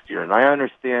 8-8 next year. And I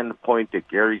understand the point that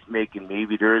Gary's making.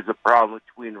 Maybe there is a problem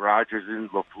between Rodgers and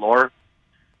LaFleur,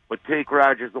 but take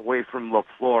Rodgers away from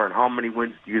LaFleur, and how many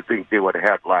wins do you think they would have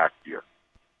had last year?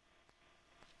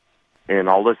 And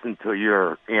I'll listen to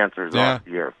your answers off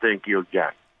the air. Thank you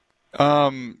again.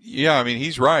 Yeah, I mean,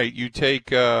 he's right. You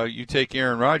take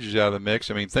Aaron Rodgers out of the mix.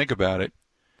 I mean, think about it.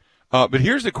 But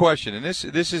here's the question, and this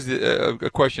is a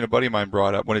question a buddy of mine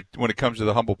brought up when it comes to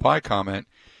the humble pie comment.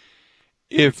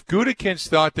 If Gutekunst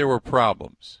thought there were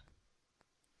problems,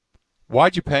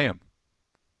 why'd you pay him?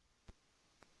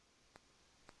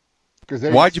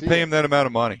 Why'd you pay him that amount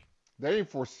of money? They didn't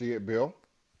foresee it, Bill.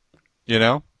 You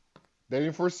know? They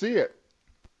didn't foresee it.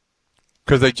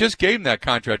 Because they just gave him that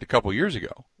contract a couple years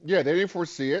ago. Yeah, they didn't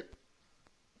foresee it.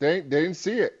 They didn't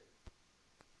see it.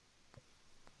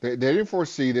 They didn't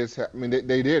foresee this. I mean,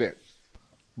 they didn't.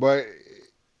 But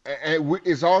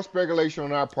it's all speculation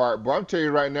on our part. But I'm telling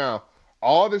you right now,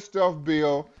 all this stuff,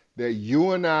 Bill, that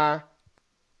you and I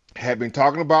have been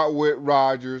talking about with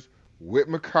Rodgers, with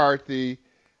McCarthy,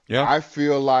 I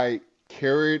feel like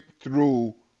carried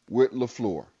through with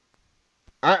LaFleur.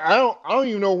 I don't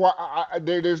even know why.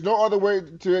 There's no other way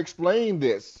to explain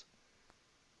this.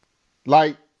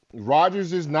 Like,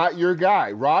 Rodgers is not your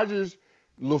guy. Rodgers,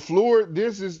 LaFleur,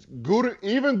 this is good.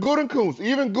 Even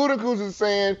Gutekunst is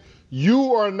saying,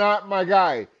 you are not my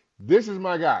guy. This is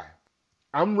my guy.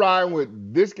 I'm riding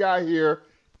with this guy here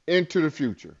into the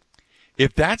future.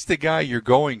 If that's the guy you're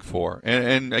going for,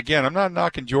 and again, I'm not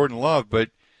knocking Jordan Love, but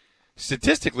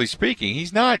statistically speaking,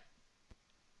 he's not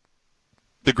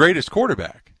the greatest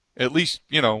quarterback. At least,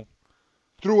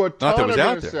 through a ton of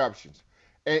interceptions.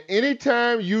 And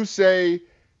anytime you say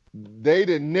they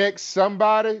the next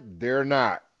somebody, they're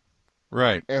not.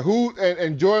 Right.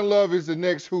 And Jordan Love is the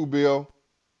next who, Bill?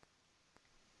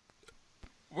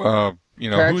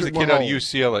 Who's the kid out of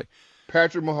UCLA?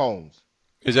 Patrick Mahomes.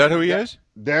 Is that who he is?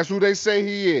 That's who they say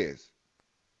he is.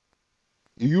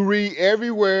 You read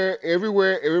everywhere,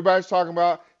 everybody's talking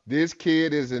about this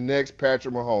kid is the next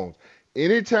Patrick Mahomes.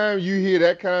 Anytime you hear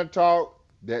that kind of talk,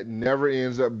 that never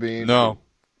ends up being true.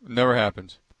 Never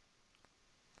happens.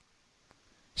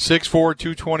 6'4",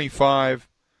 225.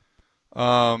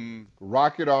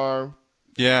 Rocket arm.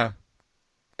 Yeah.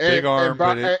 Big arm.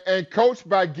 And coached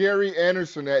by Gary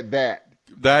Anderson at that.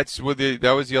 That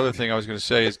was the other thing I was going to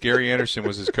say is Gary Anderson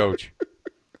was his coach.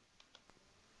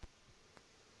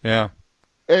 Yeah.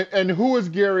 And who is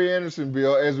Gary Anderson,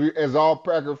 Bill? As all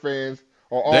Packer fans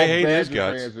or all Badger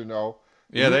fans know.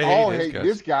 Yeah, they all hate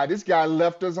this guy. This guy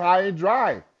left us high and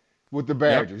dry with the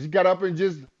Badgers. Yep. He got up and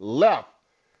just left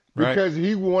because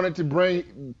he wanted to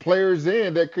bring players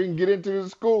in that couldn't get into the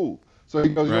school. So he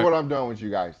goes, you know what? I'm done with you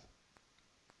guys.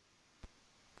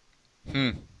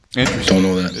 Interesting. Don't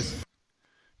know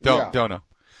that. Don't know.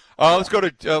 Let's go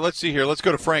to let's see here. Let's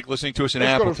go to Frank listening to us in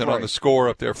Appleton on the Score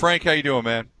up there. Frank, how you doing,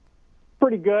 man?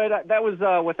 Pretty good. That was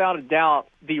without a doubt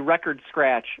the record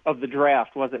scratch of the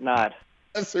draft, was it not?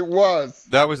 Yes, it was.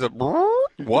 That was a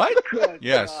what?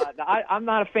 Yes. I'm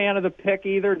not a fan of the pick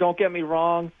either. Don't get me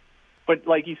wrong, but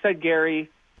like you said, Gary,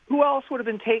 who else would have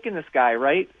been taking this guy?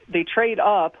 Right? They trade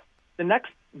up. The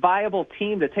next viable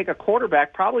team to take a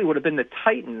quarterback probably would have been the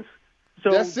Titans.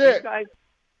 So that's it.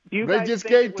 They just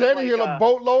gave Tannehill a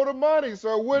boatload of money,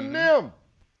 so it wasn't them.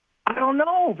 I don't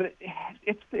know, but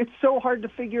it's so hard to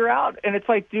figure out. And it's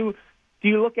like, do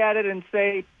you look at it and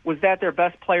say, was that their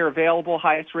best player available,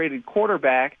 highest rated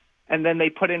quarterback? And then they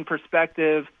put in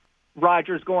perspective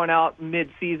Rodgers going out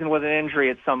mid-season with an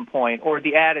injury at some point, or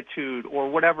the attitude, or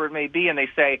whatever it may be, and they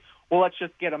say, well, let's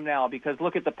just get him now because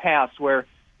look at the past where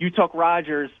you took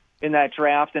Rodgers in that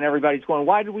draft and everybody's going,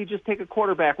 why did we just take a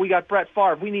quarterback? We got Brett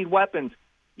Favre. We need weapons.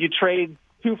 You trade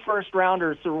 2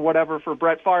 first-rounders or whatever for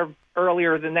Brett Favre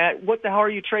earlier than that. What the hell are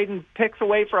you trading picks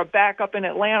away for a backup in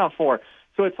Atlanta for?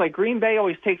 So it's like Green Bay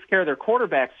always takes care of their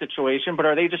quarterback situation, but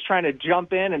are they just trying to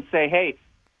jump in and say, hey,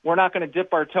 we're not going to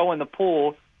dip our toe in the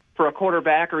pool for a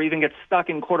quarterback or even get stuck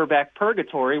in quarterback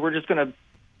purgatory. We're just going to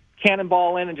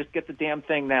cannonball in and just get the damn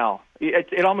thing now.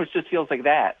 It almost just feels like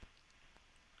that.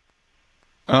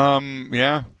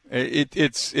 Yeah.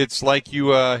 It's like you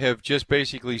have just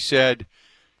basically said,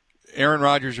 Aaron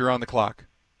Rodgers, you're on the clock.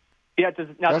 Yeah, does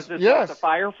this start the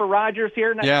fire for Rodgers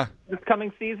here this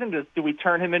coming season? Do we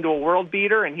turn him into a world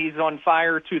beater and he's on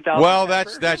fire 2000? Well,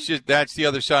 that's the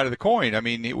other side of the coin. I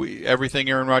mean, everything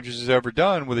Aaron Rodgers has ever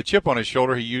done with a chip on his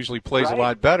shoulder, he usually plays a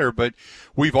lot better. But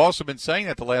we've also been saying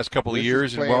that the last couple of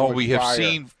years, and while we have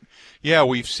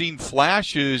we've seen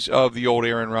flashes of the old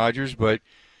Aaron Rodgers, but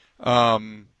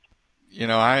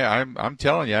I'm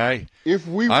telling you, I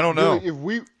don't know. If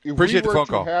we Appreciate the were phone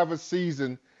to call. have a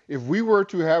season, if we were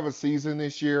to have a season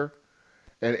this year,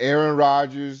 and Aaron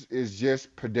Rodgers is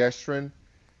just pedestrian,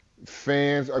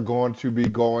 fans are going to be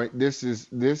going. This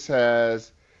just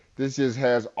has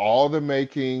all the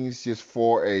makings just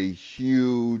for a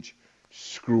huge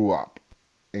screw up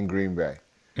in Green Bay.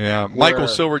 Yeah, Michael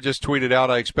Silver just tweeted out,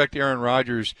 I expect Aaron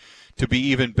Rodgers to be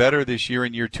even better this year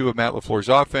in year 2 of Matt LaFleur's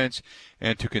offense,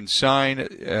 and to sign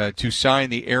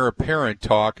the heir apparent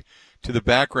talk to the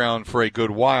background for a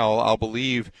good while. I'll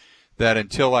believe that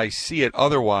until I see it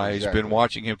otherwise. Exactly. Been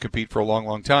watching him compete for a long,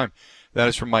 long time. That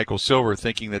is from Michael Silver,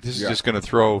 thinking that this is just going to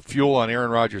throw fuel on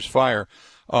Aaron Rodgers' fire.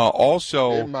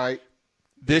 Also, it might.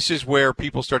 This is where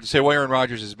people start to say, well, Aaron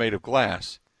Rodgers is made of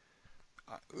glass.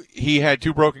 He had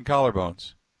 2 broken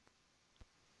collarbones.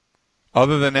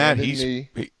 Other than that,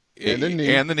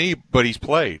 and the knee, but he's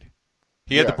played.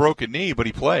 He had the broken knee, but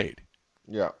he played.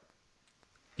 Yeah.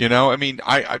 I mean,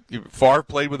 Favre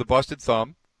played with a busted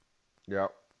thumb. Yeah.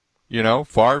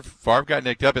 Favre got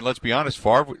nicked up, and let's be honest,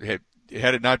 Favre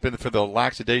had it not been for the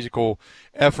lackadaisical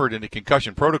effort in the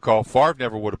concussion protocol, Favre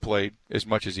never would have played as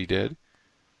much as he did.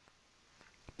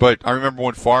 But I remember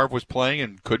when Favre was playing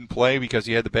and couldn't play because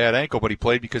he had the bad ankle, but he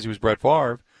played because he was Brett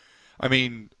Favre. I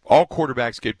mean, all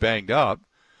quarterbacks get banged up.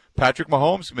 Patrick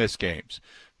Mahomes missed games.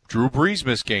 Drew Brees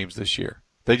missed games this year.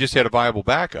 They just had a viable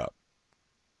backup.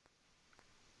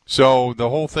 So the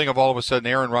whole thing of all of a sudden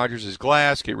Aaron Rodgers is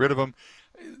glass, get rid of him,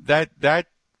 that's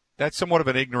somewhat of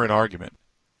an ignorant argument.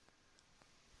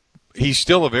 He's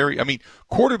still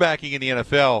quarterbacking in the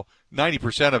NFL,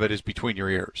 90% of it is between your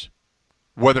ears,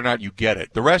 whether or not you get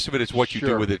it. The rest of it is what you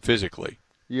do with it physically.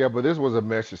 Yeah, but this was a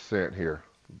message sent here.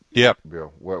 Yep.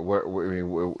 Bill,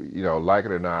 like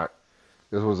it or not,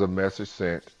 this was a message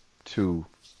sent to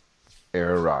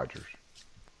Aaron Rodgers.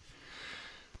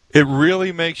 It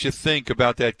really makes you think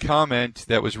about that comment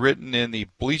that was written in the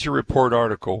Bleacher Report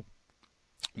article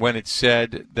when it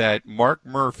said that Mark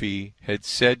Murphy had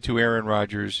said to Aaron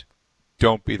Rodgers,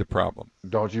 don't be the problem.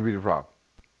 Don't you be the problem.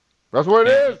 That's what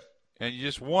it is. And you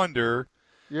just wonder,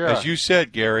 as you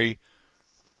said, Gary,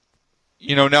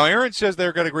 now Aaron says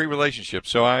they've got a great relationship.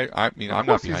 So I'm not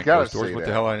behind closed doors. What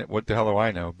the hell do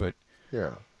I know? But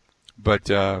yeah.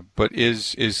 But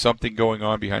is something going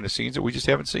on behind the scenes that we just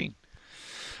haven't seen?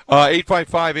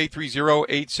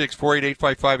 855-830-8648,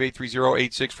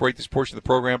 855-830-8648. This portion of the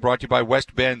program brought to you by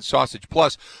West Bend Sausage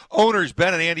Plus. Owners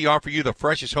Ben and Andy offer you the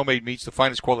freshest homemade meats, the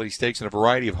finest quality steaks, and a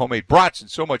variety of homemade brats and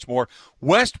so much more.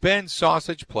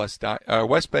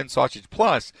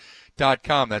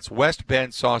 WestBendSausagePlus.com. That's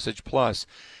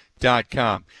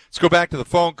WestBendSausagePlus.com. Let's go back to the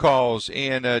phone calls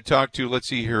and talk to, let's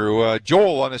see here,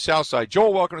 Joel on the south side.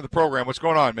 Joel, welcome to the program. What's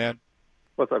going on, man?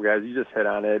 What's up, guys? You just hit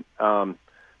on it.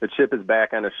 The chip is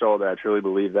back on his shoulder. I truly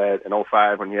believe that. In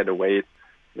 2005, when he had to wait,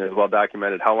 it was well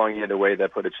documented how long he had to wait.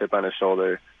 That put a chip on his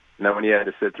shoulder. And then when he had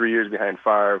to sit 3 years behind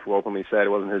Favre, who openly said it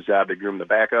wasn't his job to groom the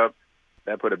backup,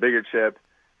 that put a bigger chip.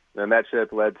 And then that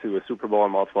chip led to a Super Bowl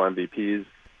and multiple MVPs.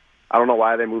 I don't know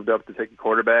why they moved up to take a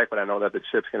quarterback, but I know that the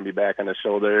chip's going to be back on his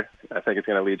shoulder. I think it's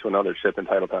going to lead to another chip in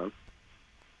Titletown.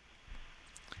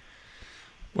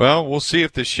 Well, we'll see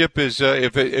if the ship is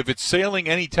if it's sailing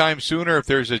anytime sooner. If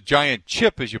there's a giant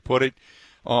chip, as you put it,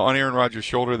 on Aaron Rodgers'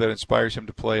 shoulder that inspires him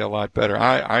to play a lot better.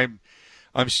 I'm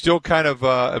still kind of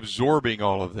absorbing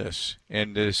all of this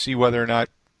and to see whether or not.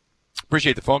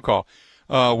 Appreciate the phone call.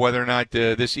 Whether or not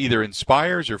this either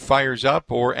inspires or fires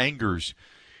up or angers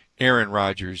Aaron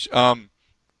Rodgers.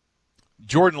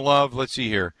 Jordan Love. Let's see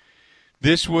here.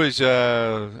 This was,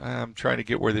 I'm trying to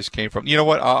get where this came from. You know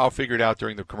what? I'll figure it out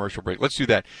during the commercial break. Let's do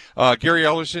that. Gary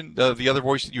Ellerson, the other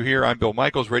voice that you hear, I'm Bill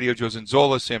Michaels, Radio Joe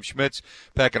Zinzola, Sam Schmitz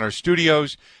back in our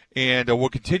studios. And we'll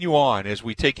continue on as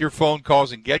we take your phone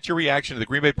calls and get your reaction to the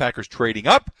Green Bay Packers trading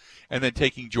up and then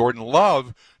taking Jordan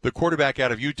Love, the quarterback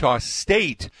out of Utah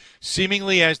State,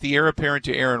 seemingly as the heir apparent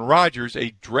to Aaron Rodgers,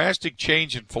 a drastic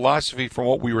change in philosophy from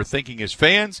what we were thinking as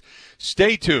fans.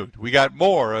 Stay tuned. We got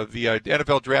more of the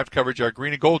NFL draft coverage, our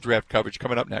green and gold draft coverage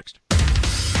coming up next.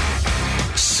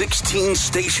 16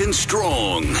 stations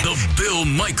strong. The Bill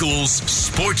Michaels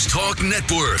Sports Talk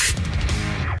Network.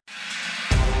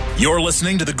 You're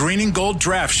listening to the Green and Gold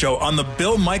Draft Show on the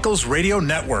Bill Michaels Radio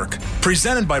Network,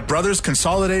 presented by Brothers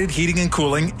Consolidated Heating and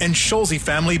Cooling and Scholze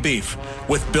Family Beef,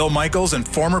 with Bill Michaels and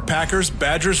former Packers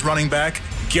Badgers running back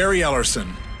Gary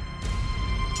Ellerson.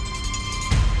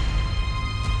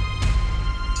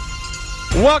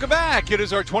 Welcome back. It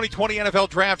is our 2020 NFL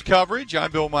Draft coverage.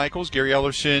 I'm Bill Michaels, Gary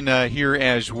Ellerson here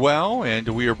as well, and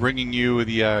we are bringing you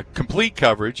the complete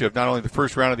coverage of not only the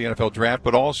first round of the NFL Draft,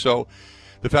 but also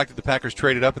the fact that the Packers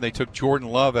traded up and they took Jordan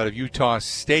Love out of Utah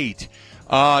State.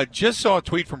 Just saw a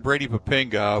tweet from Brady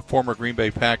Papinga, former Green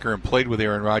Bay Packer and played with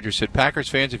Aaron Rodgers, said, Packers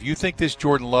fans, if you think this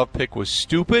Jordan Love pick was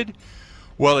stupid,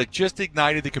 well, it just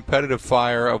ignited the competitive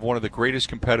fire of one of the greatest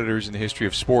competitors in the history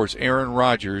of sports, Aaron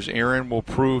Rodgers. Aaron will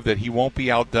prove that he won't be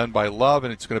outdone by Love,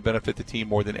 and it's going to benefit the team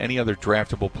more than any other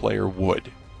draftable player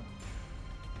would.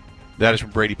 That is from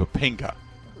Brady Papinga.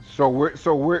 So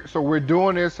we're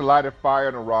doing this to light a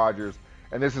fire to Rodgers,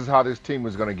 and this is how this team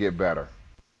is going to get better.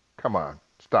 Come on,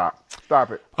 stop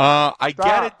it. I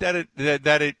get it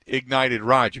that it ignited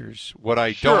Rodgers. What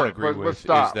I don't agree with is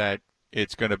that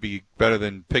it's going to be better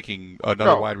than picking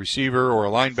another wide receiver or a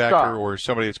linebacker or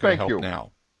somebody that's going to help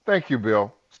now. Thank you,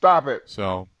 Bill. Stop it.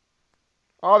 So,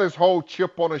 all this whole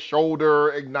chip on the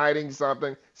shoulder, igniting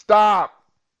something. Stop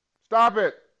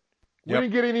it. We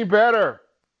didn't get any better.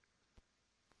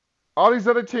 All these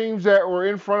other teams that were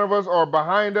in front of us or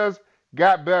behind us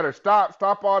got better. Stop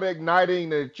all the igniting,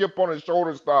 the chip on the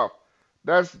shoulder stuff.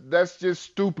 That's just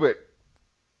stupid.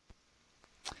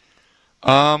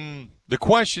 The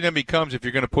question then becomes, if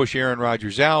you're going to push Aaron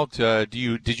Rodgers out, did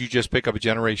you just pick up a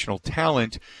generational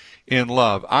talent in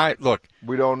Love?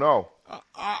 We don't know.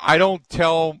 I don't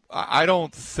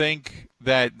think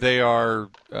that they are.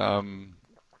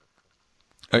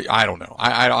 I don't know.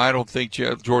 I don't think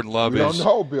Jordan Love is a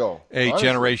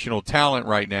generational talent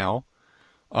right now.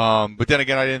 But then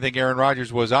again, I didn't think Aaron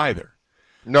Rodgers was either.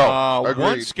 No, agreed.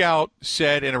 One scout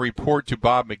said in a report to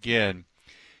Bob McGinn,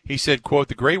 he said, quote,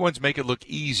 the great ones make it look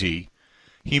easy.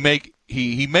 He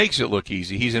makes it look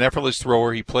easy. He's an effortless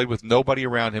thrower. He played with nobody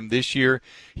around him. This year,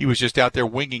 he was just out there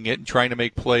winging it and trying to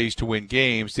make plays to win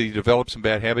games. Did he develop some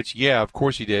bad habits? Yeah, of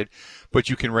course he did. But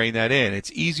you can rein that in.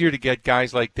 It's easier to get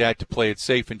guys like that to play it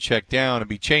safe and check down and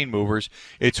be chain movers.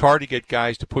 It's hard to get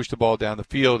guys to push the ball down the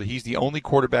field. He's the only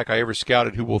quarterback I ever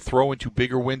scouted who will throw into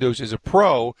bigger windows as a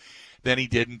pro than he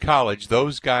did in college.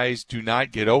 Those guys do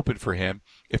not get open for him.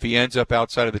 If he ends up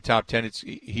outside of the top 10,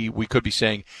 we could be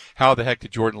saying, how the heck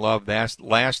did Jordan Love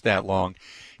last that long?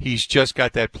 He's just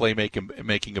got that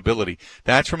playmaking ability.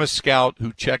 That's from a scout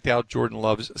who checked out Jordan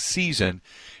Love's season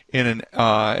in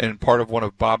part of one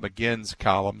of Bob McGinn's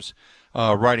columns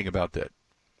writing about that.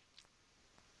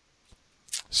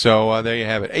 So there you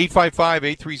have it.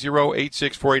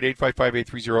 855-830-8648,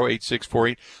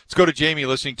 855-830-8648. Let's go to Jamie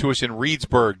listening to us in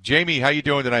Reedsburg. Jamie, how you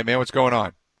doing tonight, man? What's going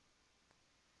on?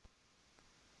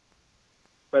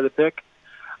 By the pick,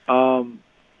 I'm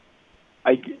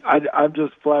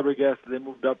just flabbergasted they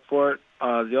moved up for it.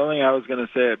 The only thing I was going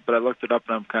to say, but I looked it up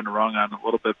and I'm kind of wrong on it a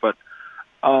little bit, but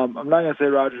I'm not going to say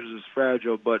Rodgers is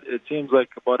fragile, but it seems like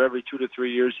about every 2 to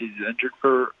 3 years he's injured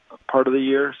for part of the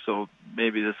year, so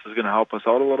maybe this is going to help us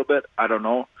out a little bit. I don't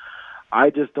know.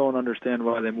 I just don't understand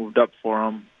why they moved up for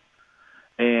him,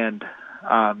 and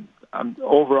I'm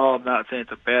not saying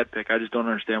it's a bad pick. I just don't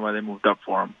understand why they moved up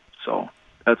for him, so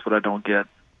that's what I don't get.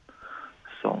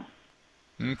 So,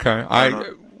 okay,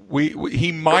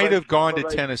 he might have gone to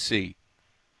Tennessee.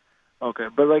 Okay,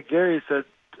 but like Gary said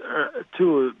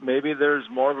too, maybe there's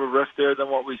more of a risk there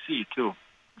than what we see too.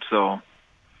 So,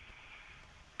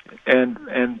 and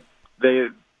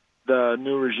the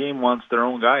new regime wants their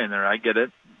own guy in there. I get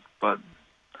it, but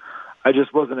I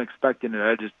just wasn't expecting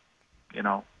it.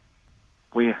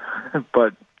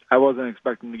 But I wasn't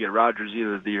expecting to get Rodgers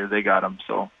either the year they got him.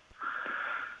 So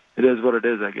it is what it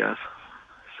is, I guess.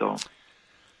 So,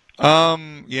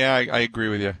 yeah, I agree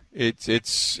with you.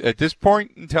 It's at this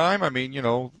point in time. I mean,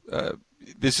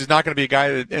 this is not going to be a guy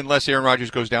that, unless Aaron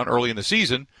Rodgers goes down early in the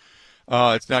season,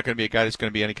 it's not going to be a guy that's going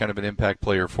to be any kind of an impact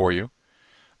player for you.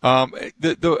 I'm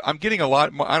getting a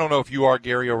lot. I don't know if you are,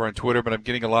 Gary, over on Twitter, but I'm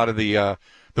getting a lot of the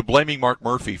blaming Mark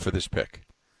Murphy for this pick.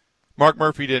 Mark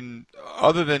Murphy didn't,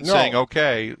 other than saying,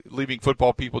 okay, leaving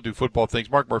football people do football things,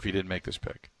 Mark Murphy didn't make this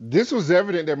pick. This was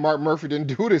evident that Mark Murphy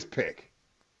didn't do this pick.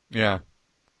 Yeah.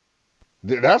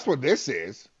 That's what this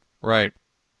is. Right.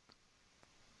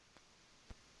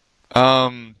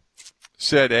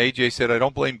 AJ said, I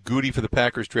don't blame Goody for the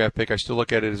Packers draft pick. I still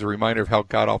look at it as a reminder of how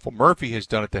god-awful Murphy has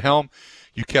done at the helm.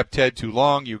 You kept Ted too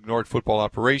long. You ignored football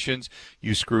operations.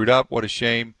 You screwed up. What a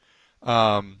shame.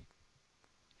 Do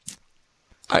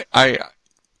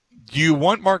you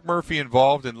want Mark Murphy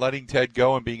involved in letting Ted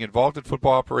go and being involved in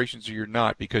football operations, or you're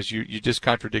not? Because you just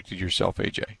contradicted yourself,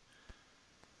 AJ.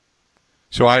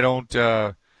 So I don't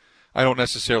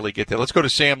necessarily get that. Let's go to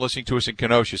Sam listening to us in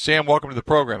Kenosha. Sam, welcome to the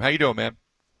program. How you doing, man?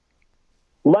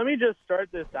 Let me just start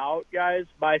this out, guys,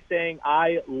 by saying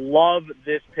I love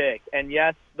this pick. And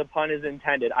yes, the pun is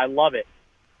intended. I love it.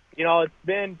 It's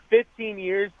been 15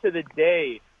 years to the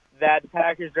day that the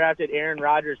Packers drafted Aaron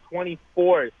Rodgers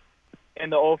 24th in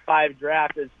the 2005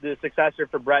 draft as the successor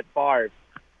for Brett Favre.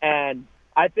 And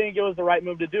I think it was the right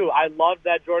move to do. I love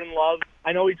that Jordan Love,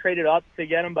 I know he traded up to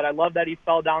get him, but I love that he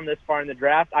fell down this far in the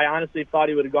draft. I honestly thought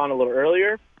he would have gone a little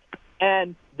earlier.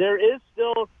 And there's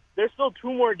still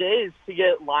 2 more days to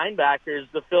get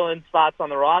linebackers to fill in spots on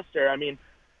the roster. I mean,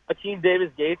 Akeem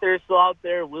Davis-Gaither is still out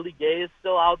there. Willie Gay is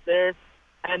still out there.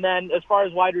 And then as far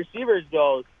as wide receivers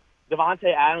goes,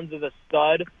 Devontae Adams is a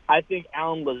stud. I think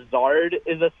Allen Lazard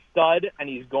is a stud, and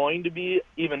he's going to be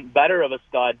even better of a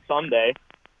stud someday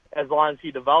as long as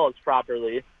he develops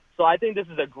properly. So I think this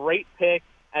is a great pick,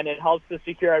 and it helps to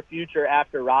secure our future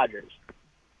after Rodgers.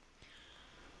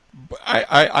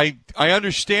 I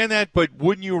understand that, but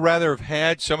wouldn't you rather have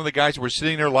had some of the guys who were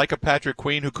sitting there like a Patrick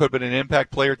Queen who could have been an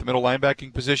impact player at the middle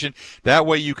linebacking position? That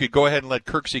way you could go ahead and let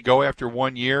Kirksey go after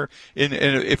 1 year, and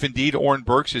if indeed Oren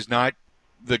Burks is not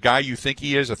the guy you think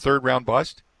he is, a third-round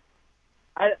bust?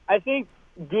 I think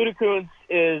Gutekunst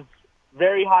is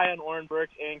very high on Oren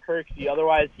Burks and Kirksey.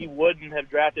 Otherwise, he wouldn't have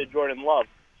drafted Jordan Love.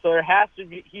 So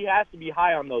he has to be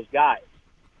high on those guys.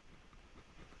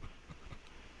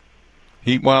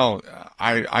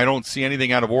 I don't see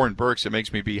anything out of Oren Burks that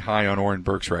makes me be high on Oren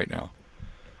Burks right now.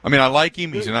 I mean, I like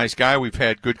him. He's a nice guy. We've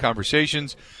had good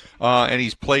conversations, and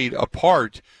he's played a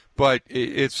part. But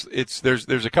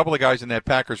there's a couple of guys in that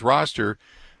Packers roster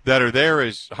that are there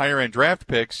as higher-end draft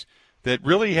picks that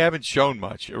really haven't shown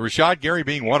much. Rashad Gary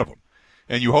being one of them.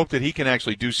 And you hope that he can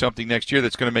actually do something next year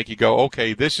that's going to make you go,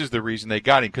 okay, this is the reason they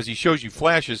got him, because he shows you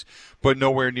flashes, but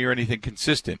nowhere near anything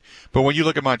consistent. But when you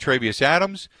look at Montravius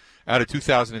Adams, out of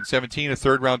 2017, a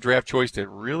third-round draft choice that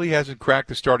really hasn't cracked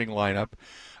the starting lineup.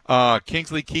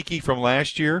 Kingsley Keke from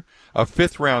last year, a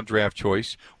fifth-round draft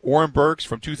choice. Oren Burks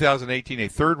from 2018, a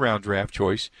third-round draft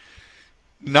choice.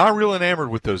 Not real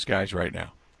enamored with those guys right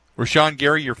now. Rashawn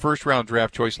Gary, your first-round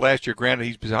draft choice last year. Granted,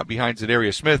 he's behind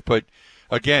Zadarius Smith, but,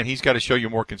 again, he's got to show you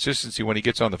more consistency when he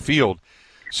gets on the field.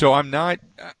 So I'm not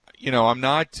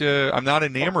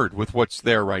enamored with what's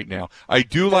there right now. I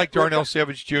do like Darnell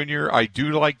Savage Jr. I do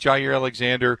like Jair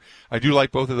Alexander. I do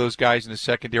like both of those guys in the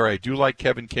secondary. I do like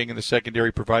Kevin King in the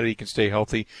secondary, provided he can stay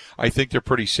healthy. I think they're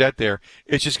pretty set there.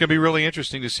 It's just going to be really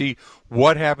interesting to see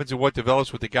what happens and what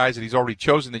develops with the guys that he's already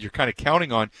chosen that you're kind of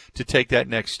counting on to take that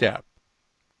next step.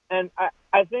 And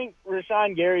I think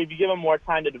Rashawn Gary, if you give him more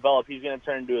time to develop, he's going to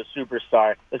turn into a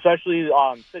superstar, especially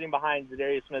sitting behind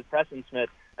Zadarius Smith, Preston Smith.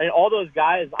 I mean, all those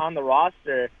guys on the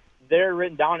roster, they're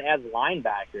written down as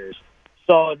linebackers.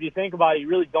 So if you think about it, you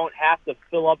really don't have to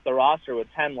fill up the roster with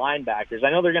 10 linebackers.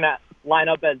 I know they're going to line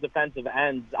up as defensive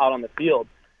ends out on the field,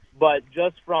 but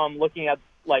just from looking at,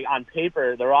 like, on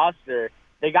paper, the roster,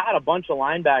 they got a bunch of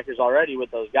linebackers already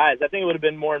with those guys. I think it would have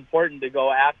been more important to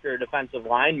go after defensive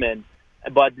linemen,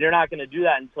 but they're not going to do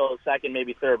that until the second,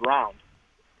 maybe third round.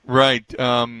 Right.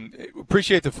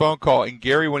 Appreciate the phone call. And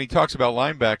Gary, when he talks about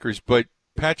linebackers, but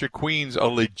Patrick Queen's a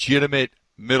legitimate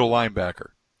middle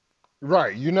linebacker.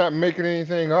 Right. You're not making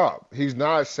anything up. He's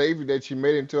not a safety that you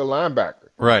made into a linebacker.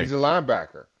 Right. He's a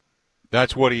linebacker.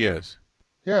 That's what he is.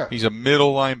 Yeah. He's a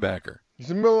middle linebacker. He's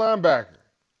a middle linebacker.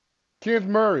 Kenneth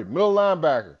Murray, middle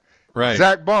linebacker. Right.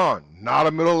 Zach Bond, not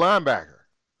a middle linebacker.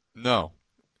 No.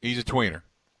 He's a tweener.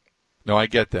 No, I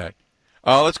get that.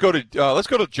 Let's go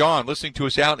to John, listening to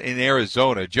us out in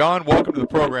Arizona. John, welcome to the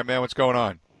program, man. What's going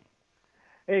on?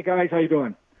 Hey guys, how you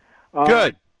doing?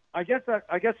 Good. I guess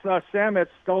Sam had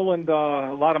stolen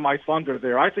a lot of my thunder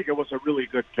there. I think it was a really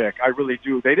good pick. I really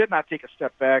do. They did not take a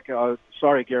step back.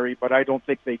 Sorry, Gary, but I don't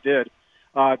think they did.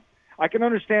 I can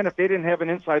understand if they didn't have an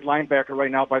inside linebacker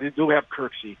right now, but they do have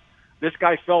Kirksey. This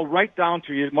guy fell right down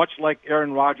to you, much like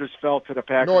Aaron Rodgers fell to the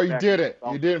Packers. No, he didn't.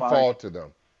 He didn't fall to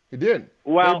them. He didn't.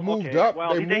 Well, they moved okay. up.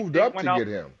 Well, they moved up to get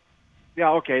him.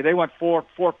 Yeah, okay. They went four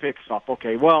picks up.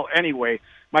 Okay. Well, anyway,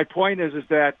 my point is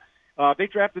that they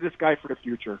drafted this guy for the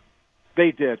future.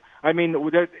 They did. I mean,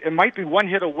 it might be one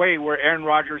hit away where Aaron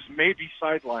Rodgers may be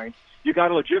sidelined. You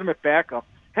got a legitimate backup.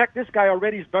 Heck, this guy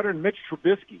already is better than Mitch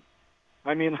Trubisky.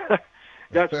 I mean,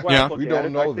 that's why I look we at don't it.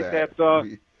 know I think that.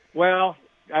 The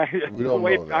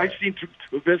way I've seen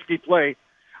Trubisky play,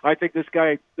 I think this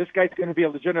guy's going to be a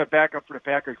legitimate backup for the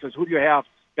Packers, because who do you have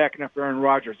backing up Aaron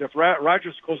Rodgers? If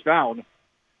Rodgers goes down,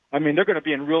 I mean, they're going to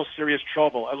be in real serious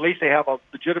trouble. At least they have a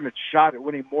legitimate shot at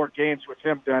winning more games with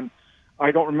him than,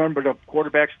 I don't remember the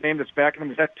quarterback's name that's backing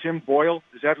him. Is that Tim Boyle?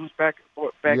 Is that who's backing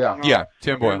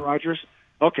Tim Boyle. Aaron Rodgers?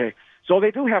 Okay. So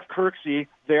they do have Kirksey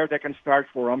there that can start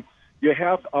for them. You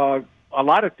have a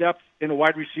lot of depth in the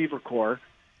wide receiver core,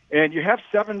 and you have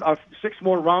 6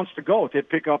 more rounds to go to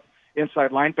pick up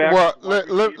inside linebacker. Well,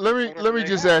 let me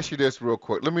just ask you this real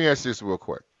quick. Let me ask you this real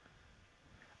quick.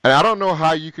 And I don't know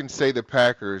how you can say the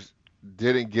Packers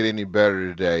didn't get any better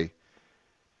today.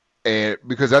 And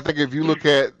because I think if you look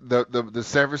at the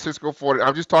San Francisco 40,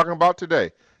 I'm just talking about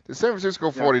today. The San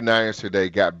Francisco 49ers today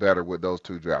got better with those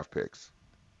 2 draft picks.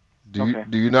 Do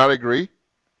you not agree?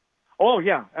 Oh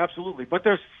yeah, absolutely. But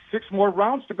there's 6 more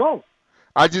rounds to go.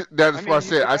 That's what I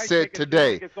said. I said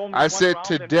today. I said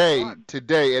today.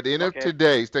 Today at the end of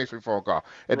today. Thanks for your phone call.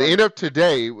 At the end of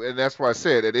today, and that's what I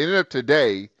said. At the end of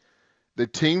today, the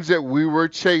teams that we were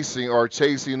chasing or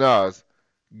chasing us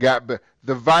got better.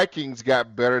 The Vikings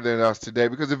got better than us today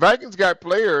because the Vikings got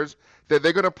players that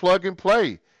they're going to plug and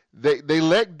play. They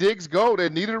let Diggs go. They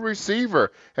needed a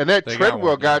receiver, and that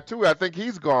Treadwell guy too. I think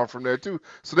he's gone from there too.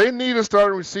 So they need a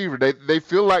starting receiver. They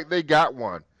feel like they got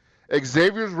one.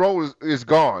 Xavier's role is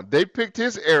gone. They picked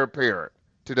his heir apparent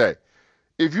today.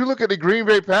 If you look at the Green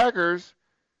Bay Packers,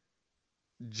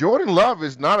 Jordan Love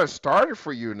is not a starter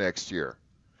for you next year.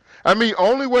 I mean,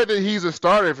 only way that he's a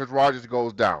starter if Rodgers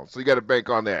goes down. So you got to bank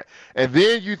on that. And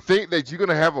then you think that you're going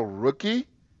to have a rookie?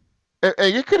 And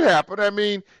it could happen. I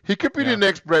mean, he could be the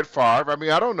next Brett Favre. I mean,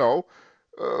 I don't know.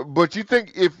 But you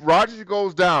think if Rodgers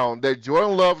goes down, that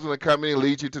Jordan Love's going to come in and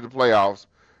lead you to the playoffs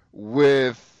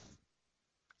with,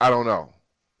 I don't know.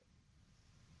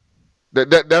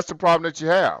 That's the problem that you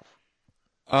have.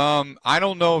 I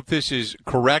don't know if this is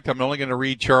correct. I'm only going to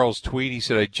read Charles' tweet. He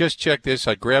said, I just checked this.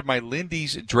 I grabbed my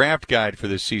Lindy's draft guide for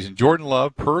this season. Jordan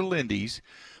Love, per Lindy's,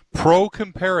 pro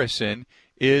comparison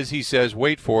is, he says,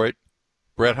 wait for it,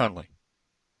 Brett Hundley.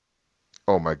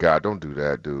 Oh, my God. Don't do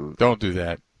that, dude. Don't do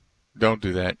that. Don't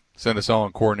do that. Send us all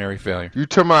in coronary failure. You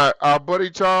talking about our buddy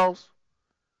Charles?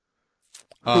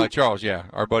 Charles, yeah.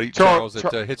 Our buddy Charles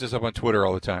that hits us up on Twitter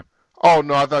all the time. Oh,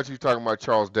 no. I thought you were talking about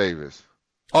Charles Davis.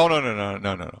 Oh,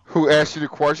 no. Who asked you the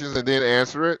questions and then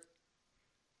answer it?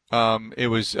 It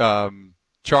was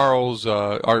Charles,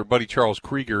 our buddy Charles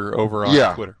Krieger over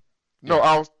on Twitter. No,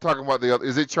 I was talking about the other.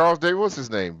 Is it Charles Davis? What's his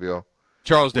name, Bill?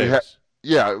 Charles Davis.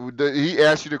 He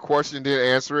asked you the question and then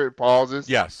answer it, pauses?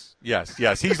 Yes.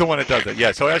 He's the one that does it.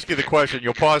 Yes, he'll ask you the question.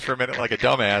 You'll pause for a minute like a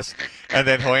dumbass, and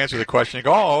then he'll answer the question and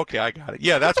go, oh, okay, I got it.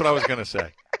 Yeah, that's what I was going to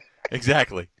say.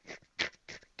 Exactly.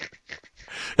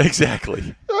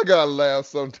 I got to laugh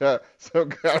sometimes.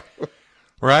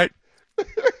 Right?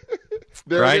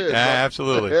 There right? it is.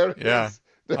 Absolutely. Yeah.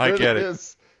 I get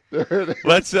it. There it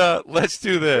is. Let's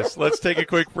do this. Let's take a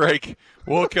quick break.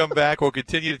 We'll come back. We'll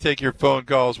continue to take your phone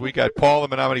calls. We got Paul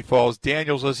in Menominee Falls.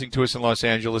 Daniel's listening to us in Los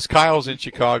Angeles. Kyle's in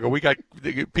Chicago. We got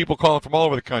people calling from all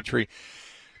over the country.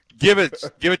 Give it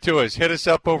to us. Hit us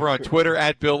up over on Twitter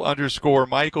at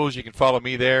Bill_Michaels. You can follow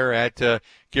me there at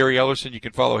Gary Ellerson. You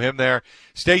can follow him there.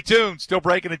 Stay tuned. Still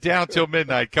breaking it down till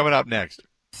midnight. Coming up next.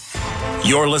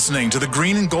 You're listening to the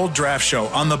Green and Gold Draft Show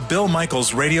on the Bill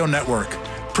Michaels Radio Network.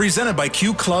 Presented by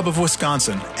Q Club of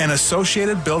Wisconsin and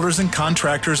Associated Builders and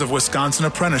Contractors of Wisconsin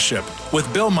Apprenticeship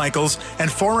with Bill Michaels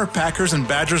and former Packers and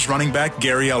Badgers running back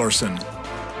Gary Ellerson.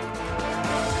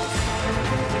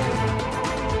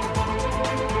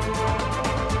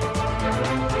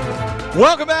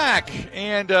 Welcome back,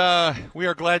 and we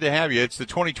are glad to have you. It's the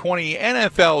 2020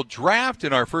 NFL Draft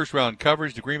in our first round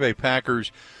coverage. The Green Bay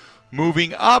Packers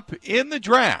moving up in the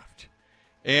draft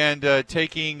and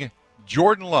taking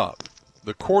Jordan Love,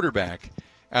 the quarterback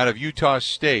out of Utah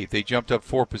State. They jumped up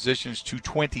 4 positions to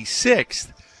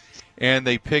 26th, and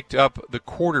they picked up the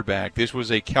quarterback. This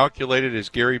was a calculated, as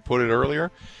Gary put it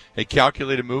earlier, a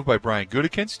calculated move by Brian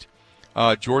Gutekunst.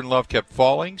 Jordan Love kept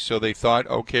falling, so they thought,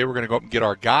 okay, we're going to go up and get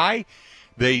our guy.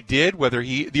 They did.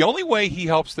 The only way he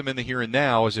helps them in the here and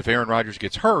now is if Aaron Rodgers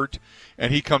gets hurt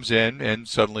and he comes in and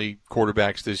suddenly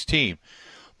quarterbacks this team.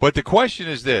 But the question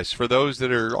is this, for those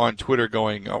that are on Twitter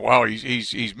going, oh, wow,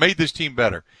 he's made this team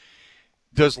better.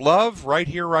 Does Love right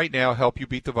here, right now, help you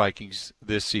beat the Vikings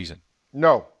this season?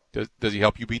 No. Does he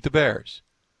help you beat the Bears?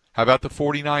 How about the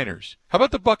 49ers? How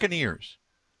about the Buccaneers?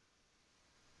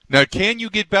 Now, can you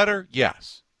get better?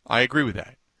 Yes, I agree with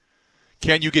that.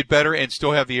 Can you get better and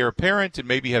still have the heir apparent and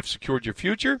maybe have secured your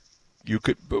future? You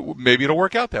could. Maybe it'll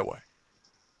work out that way.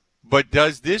 But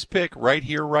does this pick right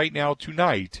here, right now,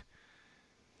 tonight,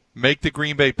 make the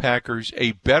Green Bay Packers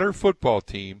a better football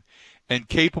team and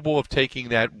capable of taking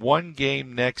that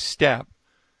one-game next step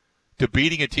to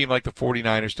beating a team like the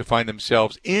 49ers to find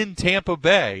themselves in Tampa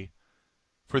Bay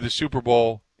for the Super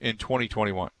Bowl in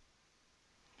 2021?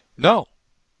 No.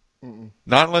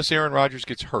 Not unless Aaron Rodgers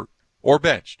gets hurt or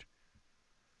benched.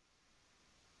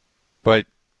 But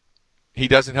he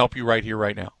doesn't help you right here,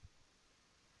 right now.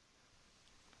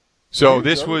 So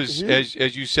this was, as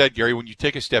you said, Gary, when you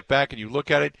take a step back and you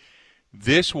look at it,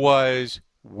 this was,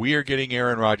 we're getting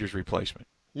Aaron Rodgers' replacement.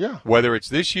 Yeah. Whether it's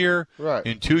this year, right,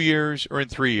 in 2 years, or in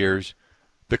 3 years,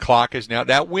 the clock is now,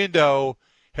 that window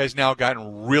has now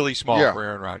gotten really small for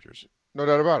Aaron Rodgers. No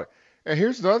doubt about it. And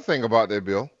here's another thing about that,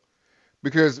 Bill,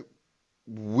 because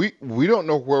we don't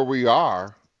know where we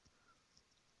are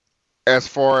as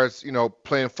far as,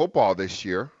 playing football this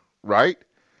year, right?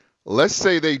 Let's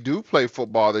say they do play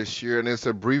football this year and it's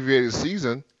an abbreviated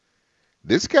season.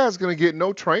 This guy's going to get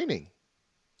no training.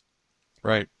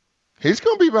 Right. He's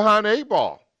going to be behind the 8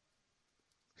 ball.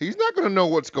 He's not going to know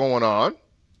what's going on.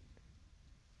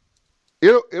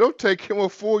 It'll take him a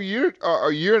full year,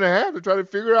 a year and a half to try to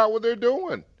figure out what they're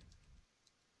doing.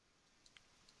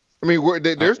 I mean,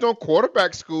 there's no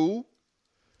quarterback school.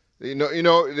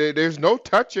 There's no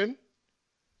touching.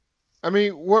 I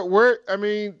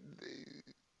mean,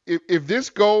 if this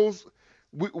goes,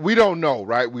 we don't know,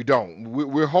 right? We don't.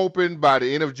 We're hoping by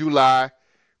the end of July,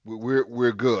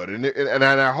 we're good, and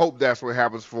I hope that's what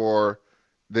happens for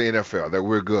the NFL, that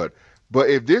we're good.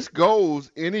 But if this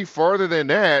goes any further than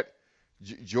that,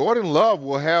 Jordan Love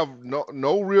will have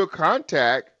no real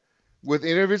contact with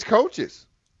any of his coaches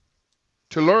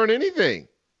to learn anything.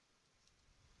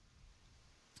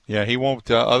 Yeah, he won't.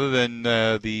 Other than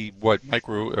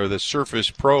the Surface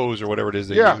Pros or whatever it is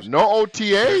they use. No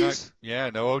OTAs.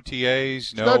 No OTAs.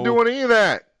 He's not doing any of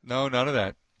that. No, none of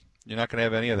that. You're not going to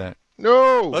have any of that.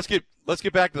 No. Let's get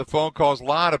back to the phone calls. A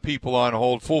lot of people on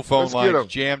hold. Full phone lines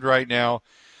jammed right now.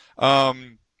 By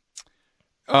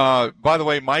the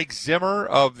way, Mike Zimmer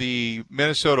of the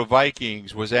Minnesota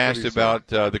Vikings was asked about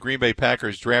the Green Bay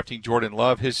Packers drafting Jordan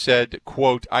Love. Has said,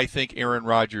 quote, "I think Aaron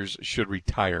Rodgers should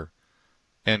retire."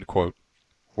 End quote.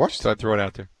 What? Just thought I'd throw it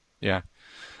out there. Yeah.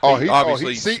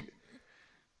 Obviously,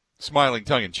 smiling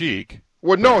tongue in cheek.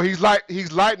 Well, no, he's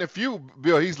lighting a few,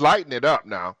 Bill. He's lighting it up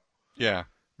now. Yeah.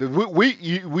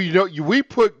 We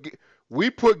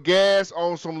put gas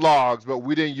on some logs, but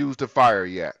we didn't use the fire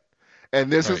yet.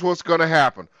 And this is what's going to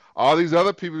happen. All these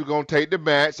other people are going to take the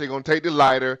match, they're going to take the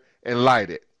lighter and light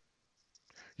it.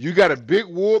 You got a big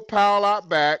wood pile out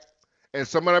back, and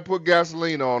somebody put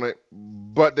gasoline on it,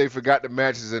 but they forgot the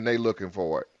matches and they looking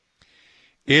for it.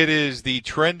 It is the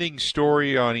trending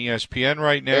story on ESPN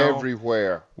right now.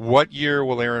 Everywhere. What year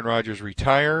will Aaron Rodgers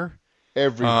retire?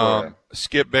 Everywhere.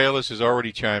 Skip Bayless is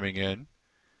already chiming in.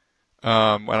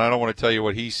 And I don't want to tell you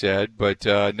what he said, but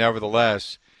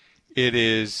nevertheless, it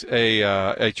is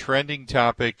a trending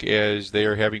topic as they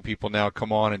are having people now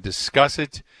come on and discuss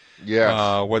it.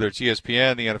 Yes. Whether it's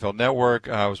ESPN, the NFL Network.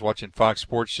 I was watching Fox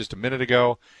Sports just a minute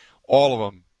ago. All of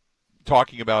them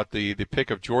talking about the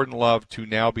pick of Jordan Love to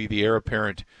now be the heir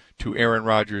apparent to Aaron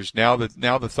Rodgers. Now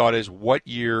the thought is, what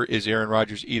year is Aaron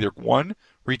Rodgers either, 1,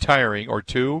 retiring, or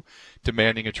 2,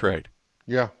 demanding a trade?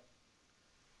 Yeah.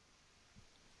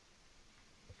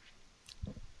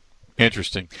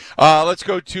 Interesting. Let's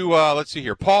go to, let's see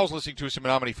here. Paul's listening to us in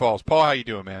Menominee Falls. Paul, how you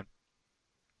doing, man?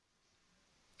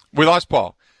 We lost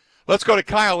Paul. Let's go to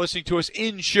Kyle listening to us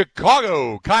in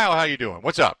Chicago. Kyle, how you doing?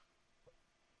 What's up?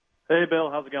 Hey, Bill.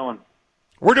 How's it going?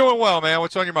 We're doing well, man.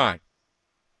 What's on your mind?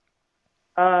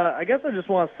 I guess I just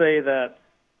want to say that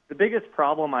the biggest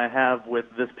problem I have with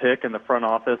this pick in the front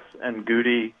office and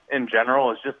Goody in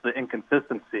general is just the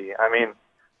inconsistency. I mean,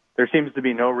 there seems to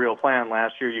be no real plan.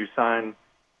 Last year you signed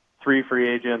 3 free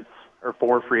agents or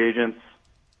 4 free agents.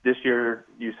 This year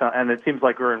you signed, and it seems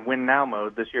like we're in win now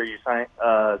mode. This year you signed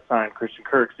Christian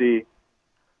Kirksey,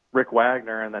 Rick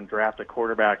Wagner, and then draft a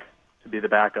quarterback to be the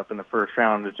backup in the first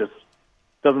round. It just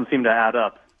doesn't seem to add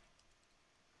up.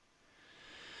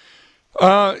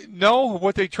 No,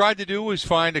 what they tried to do was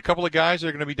find a couple of guys that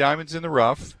are going to be diamonds in the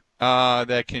rough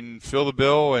that can fill the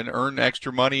bill and earn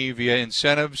extra money via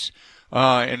incentives.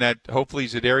 And that hopefully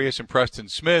Za'Darius and Preston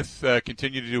Smith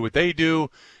continue to do what they do,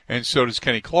 and so does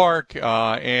Kenny Clark.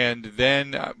 And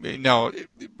then,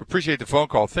 appreciate the phone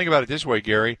call. Think about it this way,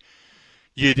 Gary.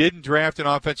 You didn't draft an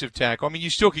offensive tackle. I mean, you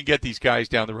still can get these guys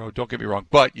down the road, don't get me wrong,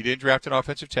 but you didn't draft an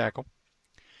offensive tackle.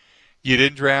 You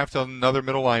didn't draft another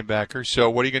middle linebacker. So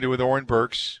what are you going to do with Oren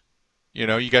Burks?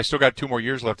 You guys still got 2 more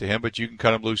years left of him, but you can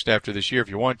cut him loose after this year if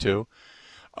you want to.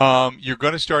 You're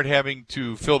going to start having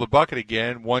to fill the bucket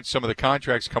again once some of the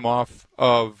contracts come off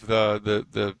of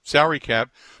the salary cap.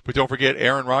 But don't forget,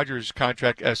 Aaron Rodgers'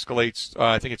 contract escalates.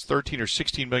 I think it's $13 or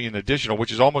 $16 million additional,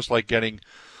 which is almost like getting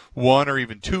 1 or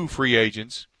even 2 free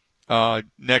agents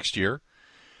next year.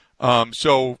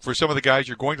 So for some of the guys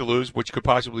you're going to lose, which could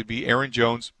possibly be Aaron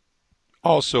Jones,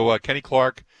 also Kenny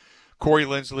Clark, Corey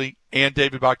Linsley, and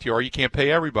David Bakhtiari, you can't pay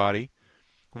everybody.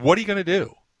 What are you going to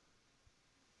do?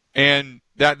 And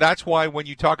that's why when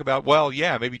you talk about, well,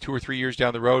 yeah, maybe 2 or 3 years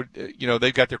down the road,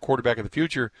 they've got their quarterback of the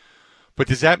future. But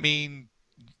does that mean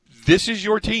this is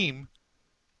your team?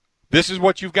 This is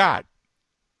what you've got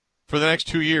for the next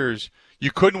 2 years.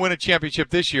 You couldn't win a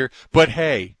championship this year, but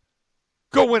hey,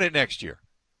 go win it next year.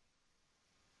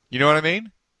 You know what I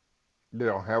mean? They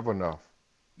don't have enough.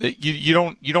 You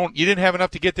didn't have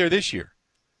enough to get there this year.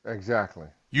 Exactly.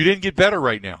 You didn't get better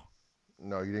right now.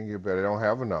 No, you didn't get better. They don't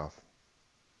have enough.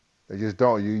 They just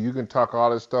don't. You can talk all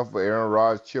this stuff with Aaron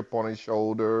Rodgers, chip on his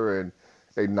shoulder, and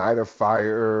ignite a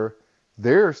fire.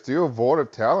 They're still void of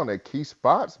talent at key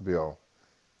spots, Bill.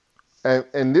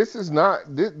 And this is not.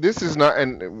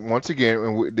 And once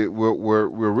again, we're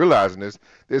realizing this.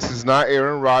 This is not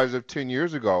Aaron Rodgers of 10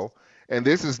 years ago, and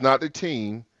this is not the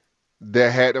team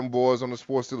that had them boys on the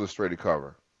Sports Illustrated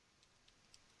cover.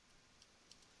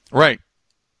 Right.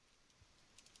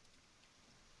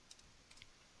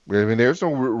 I mean, there's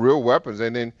some real weapons,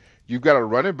 and then you've got a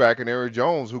running back in Aaron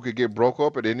Jones who could get broke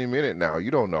up at any minute now.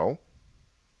 You don't know.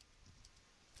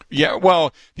 Yeah,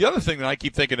 well, the other thing that I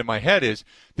keep thinking in my head is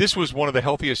this was one of the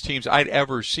healthiest teams I'd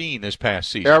ever seen this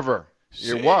past season. Ever.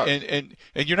 It was. And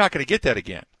you're not going to get that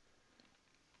again.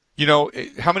 You know,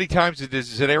 how many times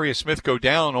does Zadarius Smith go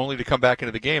down only to come back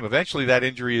into the game? Eventually that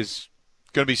injury is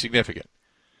going to be significant.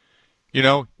 You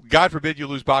know, God forbid you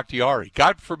lose Bakhtiari.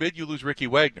 God forbid you lose Ricky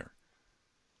Wagner.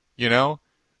 You know,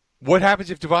 what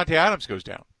happens if Devontae Adams goes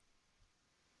down?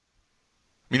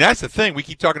 I mean, that's the thing. We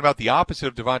keep talking about the opposite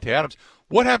of Devontae Adams.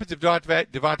 What happens if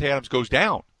Devontae Adams goes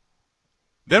down?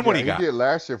 Then what do you got? He did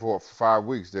last year for 5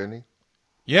 weeks, didn't he?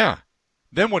 Yeah.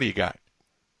 Then what do you got?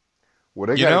 Well,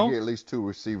 they got to get at least 2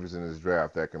 receivers in this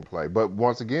draft that can play. But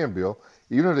once again, Bill,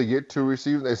 even if they get 2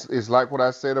 receivers, it's like what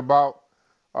I said about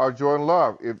Jordan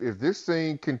Love. If this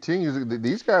thing continues,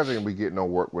 these guys ain't going to be getting no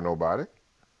work with nobody.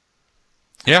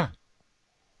 Yeah.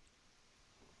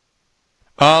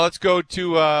 Let's go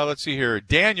to, let's see here,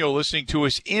 Daniel listening to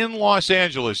us in Los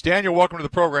Angeles. Daniel, welcome to the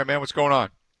program, man. What's going on?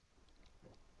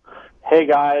 Hey,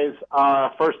 guys.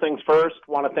 First things first,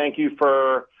 want to thank you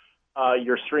for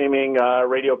your streaming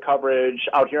radio coverage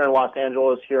out here in Los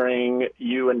Angeles. Hearing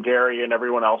you and Gary and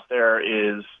everyone else there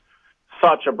is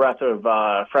such a breath of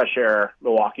fresh air,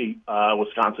 Milwaukee,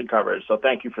 Wisconsin coverage. So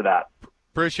thank you for that.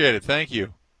 Appreciate it. Thank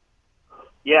you.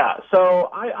 Yeah, so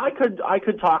I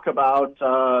could talk about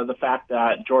the fact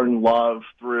that Jordan Love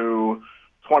threw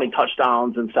 20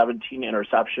 touchdowns and 17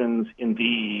 interceptions in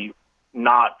the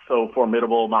not so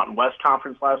formidable Mountain West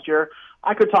Conference last year.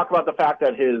 I could talk about the fact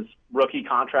that his rookie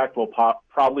contract will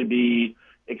probably be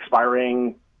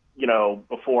expiring, you know,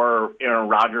 before Aaron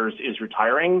Rodgers is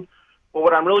retiring. But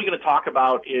what I'm really going to talk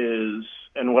about is,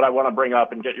 and what I want to bring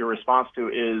up and get your response to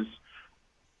is,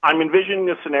 I'm envisioning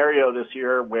a scenario this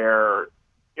year where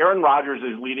Aaron Rodgers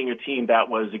is leading a team that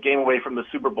was a game away from the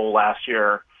Super Bowl last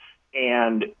year,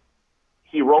 and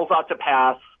he rolls out to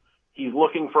pass. He's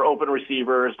looking for open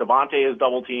receivers. Devontae is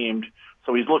double-teamed,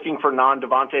 so he's looking for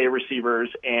non-Devontae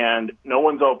receivers, and no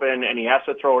one's open, and he has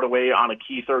to throw it away on a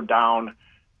key third down,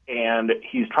 and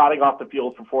he's trotting off the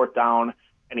field for fourth down,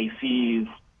 and he sees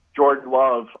Jordan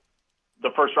Love, the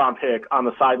first-round pick, on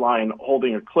the sideline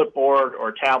holding a clipboard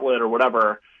or tablet or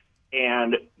whatever,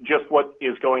 and just what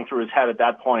is going through his head at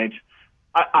that point.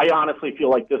 I honestly feel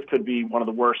like this could be one of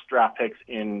the worst draft picks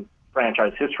in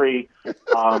franchise history. I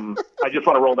just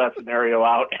want to roll that scenario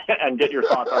out and get your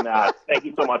thoughts on that. Thank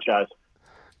you so much, guys.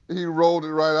 He rolled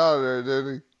it right out of there,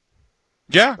 didn't he?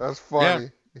 Yeah. That's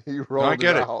funny. Yeah. He rolled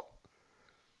it out.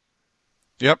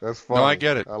 Yep. That's funny. No, I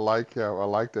get it. I like him. I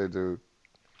like that dude.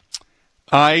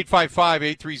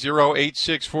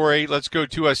 855-830-8648. Let's go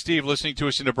to Steve listening to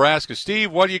us in Nebraska. Steve,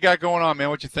 what do you got going on, man?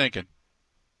 What you thinking?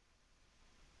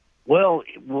 Well,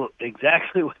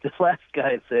 exactly what this last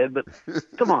guy said, but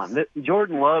come on.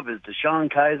 Jordan Love is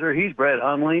Deshaun Kaiser. He's Brett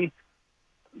Hundley.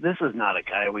 This is not a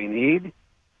guy we need.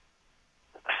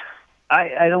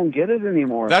 I don't get it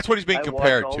anymore. That's what he's being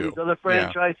compared all to. These other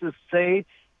franchises say,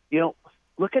 you know,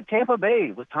 look at Tampa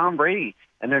Bay with Tom Brady,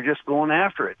 and they're just going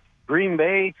after it. Green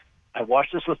Bay, I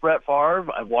watched this with Brett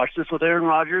Favre. I've watched this with Aaron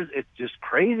Rodgers. It's just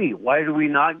crazy. Why do we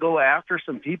not go after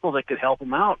some people that could help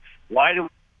them out? Why do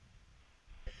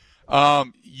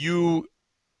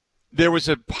there was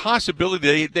a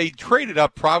possibility they traded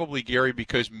up probably, Gary,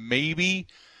 because maybe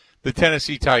the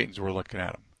Tennessee Titans were looking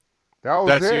at him.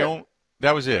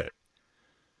 That was it.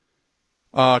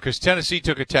 Because Tennessee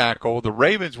took a tackle. The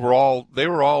Ravens were all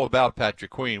about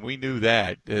Patrick Queen. We knew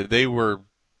that. They were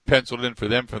penciled in for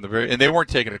them from the very, and they weren't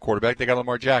taking a quarterback. They got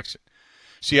Lamar Jackson.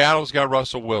 Seattle's got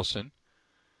Russell Wilson.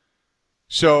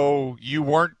 So you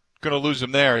weren't going to lose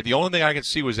him there. The only thing I can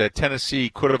see was that Tennessee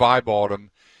could have eyeballed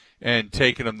him and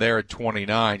taken him there at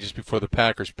 29 just before the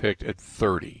Packers picked at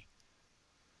 30.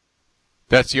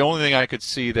 That's the only thing I could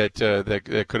see that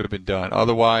could have been done.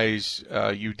 Otherwise,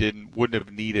 you wouldn't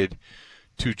have needed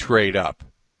to trade up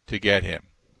to get him.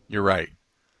 You're right.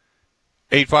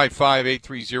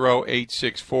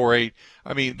 855-830-8648.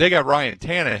 I mean, they got Ryan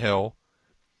Tannehill,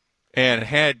 and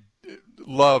had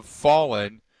Love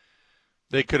fallen,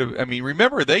 they could have – I mean,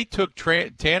 remember, they took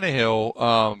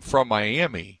Tannehill from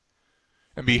Miami,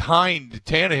 and behind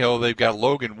Tannehill, they've got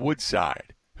Logan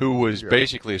Woodside, who was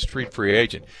basically a street free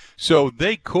agent. So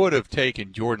they could have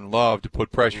taken Jordan Love to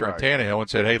put pressure on Tannehill and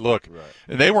said, hey, look.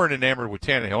 And they weren't enamored with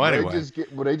Tannehill anyway.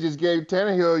 They just gave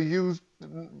Tannehill a used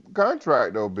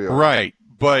contract, though, Bill. Right,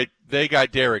 but they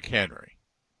got Derrick Henry.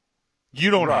 You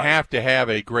don't have to have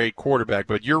a great quarterback,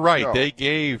 but you're right. No. They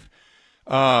gave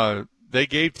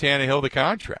Tannehill the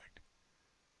contract.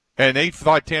 And they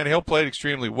thought Tannehill played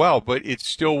extremely well, but it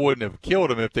still wouldn't have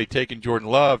killed him if they'd taken Jordan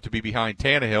Love to be behind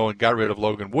Tannehill and got rid of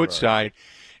Logan Woodside. Right.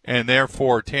 And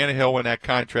therefore, Tannehill, when that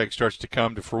contract starts to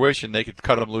come to fruition, they could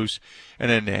cut him loose. And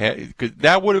then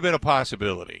that would have been a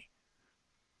possibility.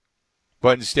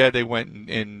 But instead, they went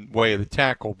in way of the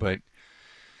tackle. But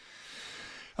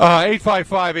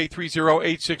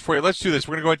 855-830-8648. Let's do this.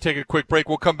 We're going to go ahead and take a quick break.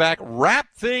 We'll come back, wrap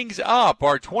things up.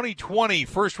 Our 2020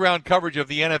 first-round coverage of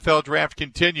the NFL Draft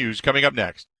continues. Coming up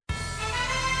next.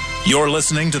 You're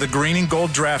listening to the Green and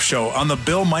Gold Draft Show on the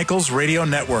Bill Michaels Radio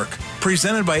Network,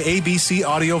 presented by ABC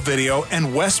Audio Video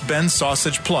and West Bend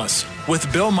Sausage Plus,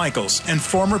 with Bill Michaels and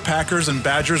former Packers and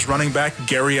Badgers running back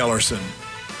Gary Ellerson.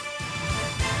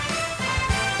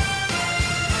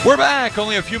 We're back.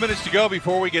 Only a few minutes to go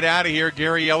before we get out of here.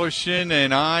 Gary Ellerson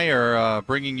and I are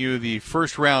bringing you the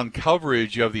first-round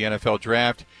coverage of the NFL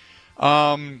Draft.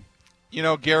 You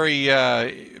know, Gary,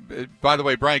 by the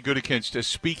way, Brian Gutekunst,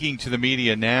 speaking to the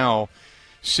media now,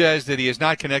 says that he has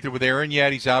not connected with Aaron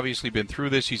yet. He's obviously been through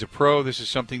this. He's a pro. This is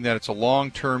something that it's a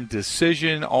long-term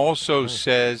decision. Also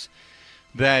says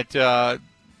that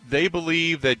they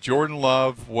believe that Jordan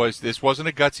Love this wasn't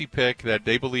a gutsy pick, that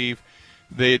they believe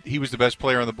that he was the best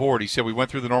player on the board. He said, we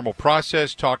went through the normal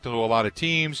process, talked to a lot of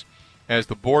teams. As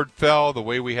the board fell, the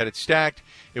way we had it stacked,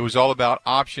 it was all about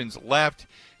options left.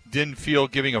 Didn't feel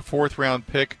giving a fourth-round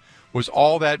pick was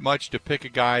all that much to pick a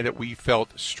guy that we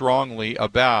felt strongly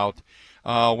about.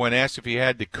 When asked if he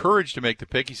had the courage to make the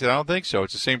pick, he said, I don't think so.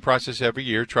 It's the same process every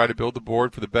year. Try to build the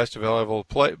board for the best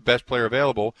player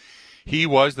available. He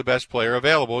was the best player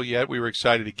available, yet we were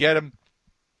excited to get him.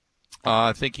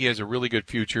 I think he has a really good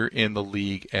future in the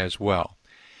league as well.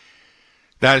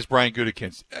 That is Brian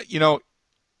Gutekunst. You know,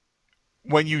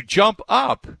 when you jump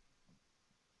up,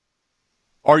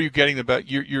 are you getting the best?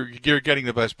 You're getting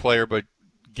the best player, but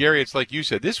Gary, it's like you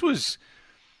said. This was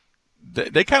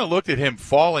they kind of looked at him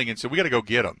falling and said, "We got to go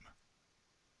get him."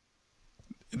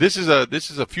 This is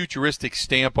a futuristic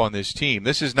stamp on this team.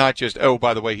 This is not just, oh,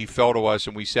 by the way, he fell to us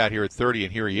and we sat here at 30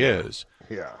 and here he is.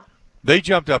 Yeah, they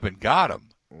jumped up and got him.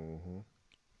 Mm-hmm.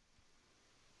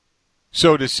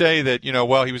 So to say that, you know,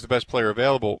 well, he was the best player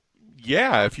available,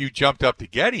 yeah, if you jumped up to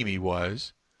get him, he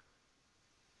was.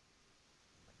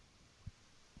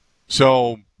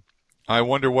 So I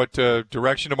wonder what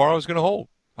direction tomorrow is going to hold.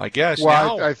 I guess.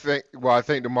 Well, I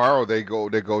think tomorrow they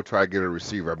go try to get a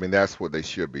receiver. I mean, that's what they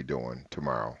should be doing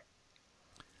tomorrow.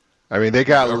 I mean, they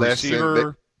got less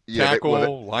receiver, tackle,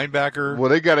 linebacker. Well,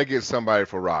 they got to get somebody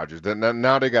for Rodgers.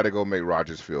 Now they got to go make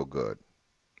Rodgers feel good.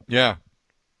 Yeah.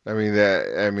 I mean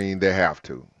they have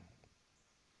to.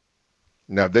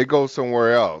 Now if they go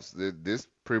somewhere else, this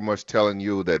pretty much telling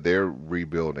you that they're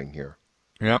rebuilding here.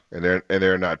 Yeah. And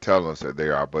they're not telling us that they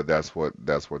are, but that's what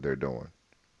they're doing.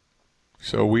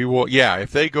 So we will, yeah.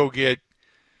 If they go get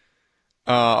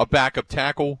a backup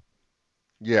tackle,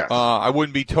 yes, I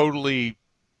wouldn't be totally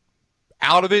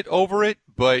out of it over it.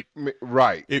 But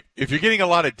right, if you're getting a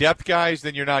lot of depth guys,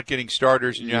 then you're not getting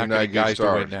starters, and you're not getting guys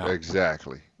to win now.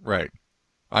 Exactly. Right.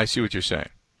 I see what you're saying.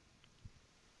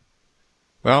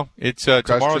 Well, it's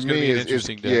tomorrow's going to be an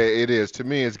interesting day. Yeah, it is. To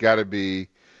me, it's got to be.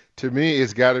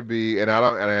 And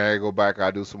I go back. I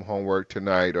do some homework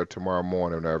tonight or tomorrow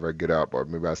morning whenever I get up, or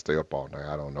maybe I stay up all night.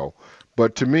 I don't know.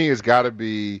 But to me, it's got to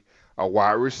be a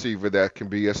wide receiver that can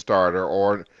be a starter.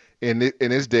 Or in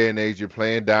this day and age, you're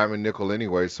playing diamond nickel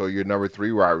anyway, so your number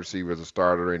 3 wide receiver is a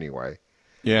starter anyway.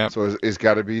 Yeah. So it's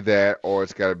got to be that, or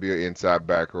it's got to be an inside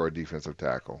backer or a defensive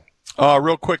tackle.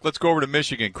 Real quick, let's go over to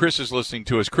Michigan. Chris is listening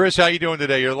to us. Chris, how you doing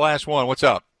today? You're the last one. What's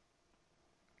up?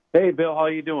 Hey, Bill, how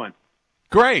you doing?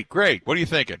 Great. What are you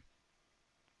thinking?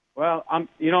 Well, I'm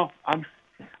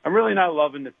really not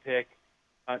loving the pick.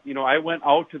 I went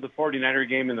out to the 49er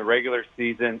game in the regular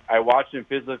season. I watched them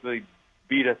physically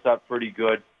beat us up pretty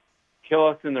good, kill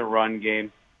us in the run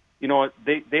game. You know,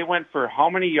 they went for how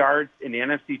many yards in the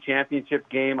NFC Championship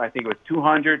game? I think it was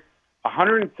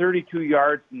 132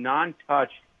 yards,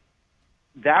 non-touched.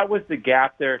 that was the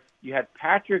gap there. You had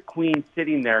Patrick Queen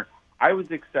sitting there. I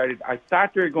was excited. I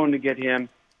thought they were going to get him.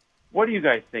 What do you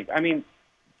guys think? I mean,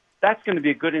 that's going to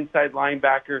be a good inside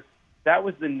linebacker. That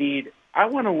was the need. I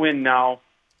want to win now.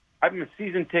 I'm a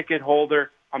season ticket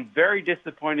holder. I'm very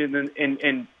disappointed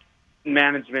in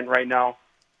management right now.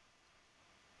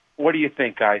 What do you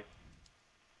think, guys?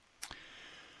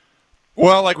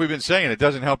 Well, like we've been saying, it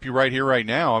doesn't help you right here, right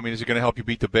now. I mean, is it going to help you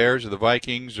beat the Bears or the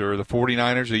Vikings or the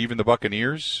 49ers or even the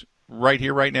Buccaneers right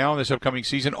here, right now in this upcoming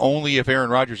season? Only if Aaron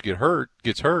Rodgers gets hurt.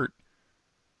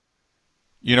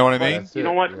 You know what I mean? You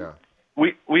know what? Yeah.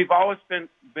 We've always been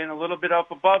a little bit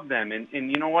up above them, and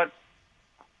you know what?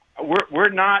 We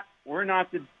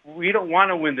don't want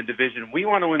to win the division. We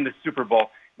want to win the Super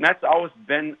Bowl, and that's always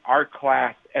been our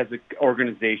class as an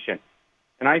organization.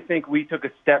 And I think we took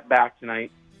a step back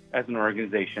tonight as an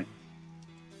organization.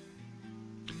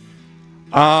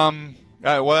 Well,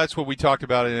 that's what we talked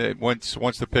about once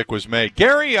the pick was made.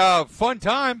 Gary, fun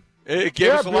time. It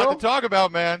gave us a lot to talk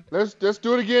about, man. Let's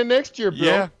do it again next year, Bill.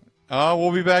 Yeah.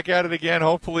 We'll be back at it again,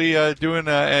 hopefully doing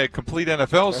a complete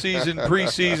NFL season,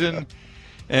 preseason,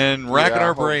 and racking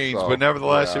our brains. So. But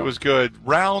nevertheless, it was good.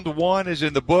 Round 1 is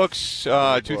in the books.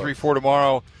 2, 3, 4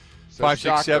 tomorrow. 5,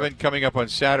 6, 7 coming up on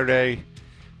Saturday.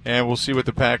 And we'll see what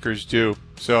the Packers do.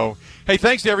 So, hey,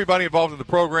 thanks to everybody involved in the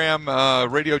program.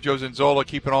 Radio Joe Zanzola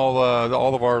keeping all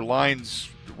of our lines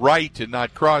right and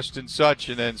not crossed and such.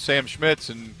 And then Sam Schmitz.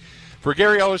 And for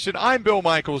Gary Ellerson, I'm Bill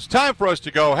Michaels. Time for us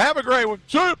to go. Have a great one.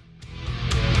 See you.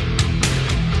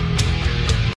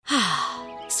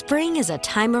 Spring is a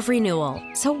time of renewal,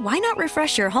 so why not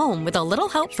refresh your home with a little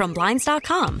help from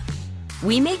Blinds.com?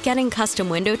 We make getting custom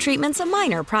window treatments a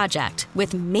minor project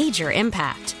with major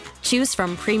impact. Choose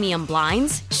from premium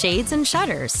blinds, shades, and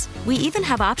shutters. We even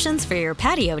have options for your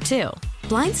patio, too.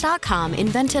 Blinds.com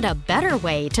invented a better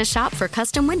way to shop for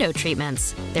custom window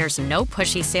treatments. There's no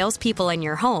pushy salespeople in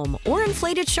your home or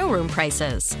inflated showroom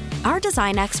prices. Our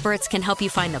design experts can help you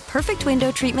find the perfect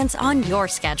window treatments on your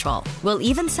schedule. We'll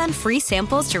even send free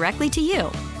samples directly to you.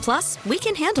 Plus, we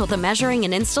can handle the measuring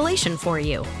and installation for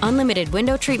you. Unlimited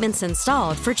window treatments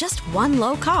installed for just one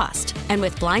low cost. And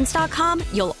with Blinds.com,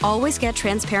 you'll always get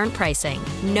transparent pricing.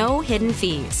 No hidden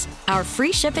fees. Our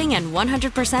free shipping and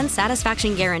 100%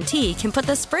 satisfaction guarantee can put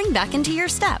the spring back into your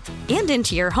step and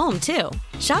into your home, too.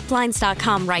 Shop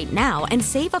Blinds.com right now and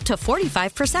save up to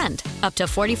 45%. Up to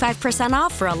 45%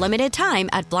 off for a limited time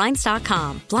at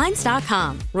Blinds.com.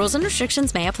 Blinds.com. Rules and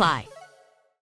restrictions may apply.